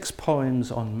from 6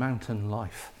 Poems on Mountain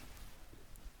Life.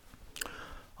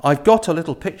 I've got a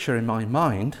little picture in my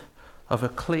mind of a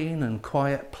clean and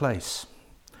quiet place.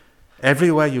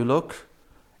 Everywhere you look,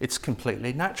 it's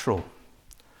completely natural.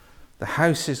 The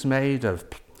house is made of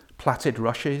plaited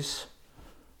rushes.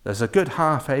 There's a good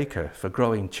 ½ acre for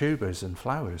growing tubers and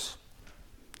flowers.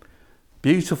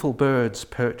 Beautiful birds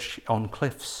perch on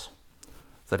cliffs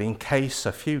that encase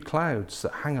a few clouds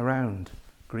that hang around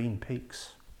green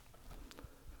peaks.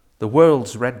 The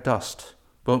world's red dust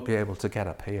won't be able to get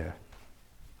up here.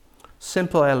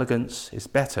 Simple elegance is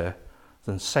better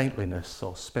than saintliness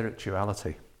or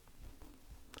spirituality.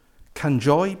 Can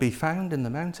joy be found in the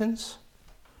mountains?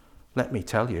 let me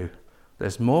tell you,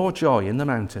 there's more joy in the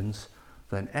mountains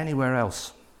than anywhere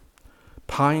else.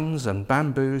 Pines and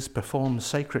bamboos perform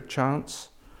sacred chants.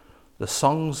 The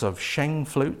songs of sheng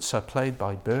flutes are played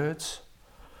by birds.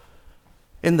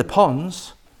 In the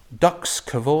ponds, ducks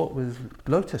cavort with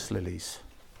lotus lilies.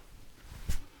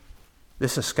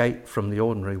 This escape from the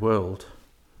ordinary world,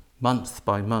 month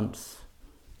by month,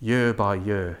 year by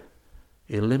year,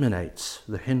 eliminates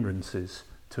the hindrances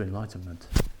to enlightenment.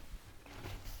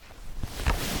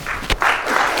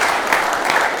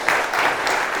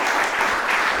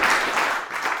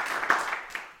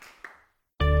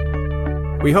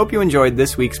 We hope you enjoyed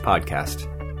this week's podcast.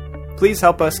 Please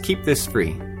help us keep this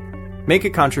free. Make a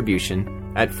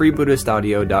contribution at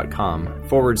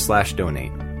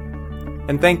freebuddhistaudio.com/donate.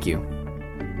 And thank you.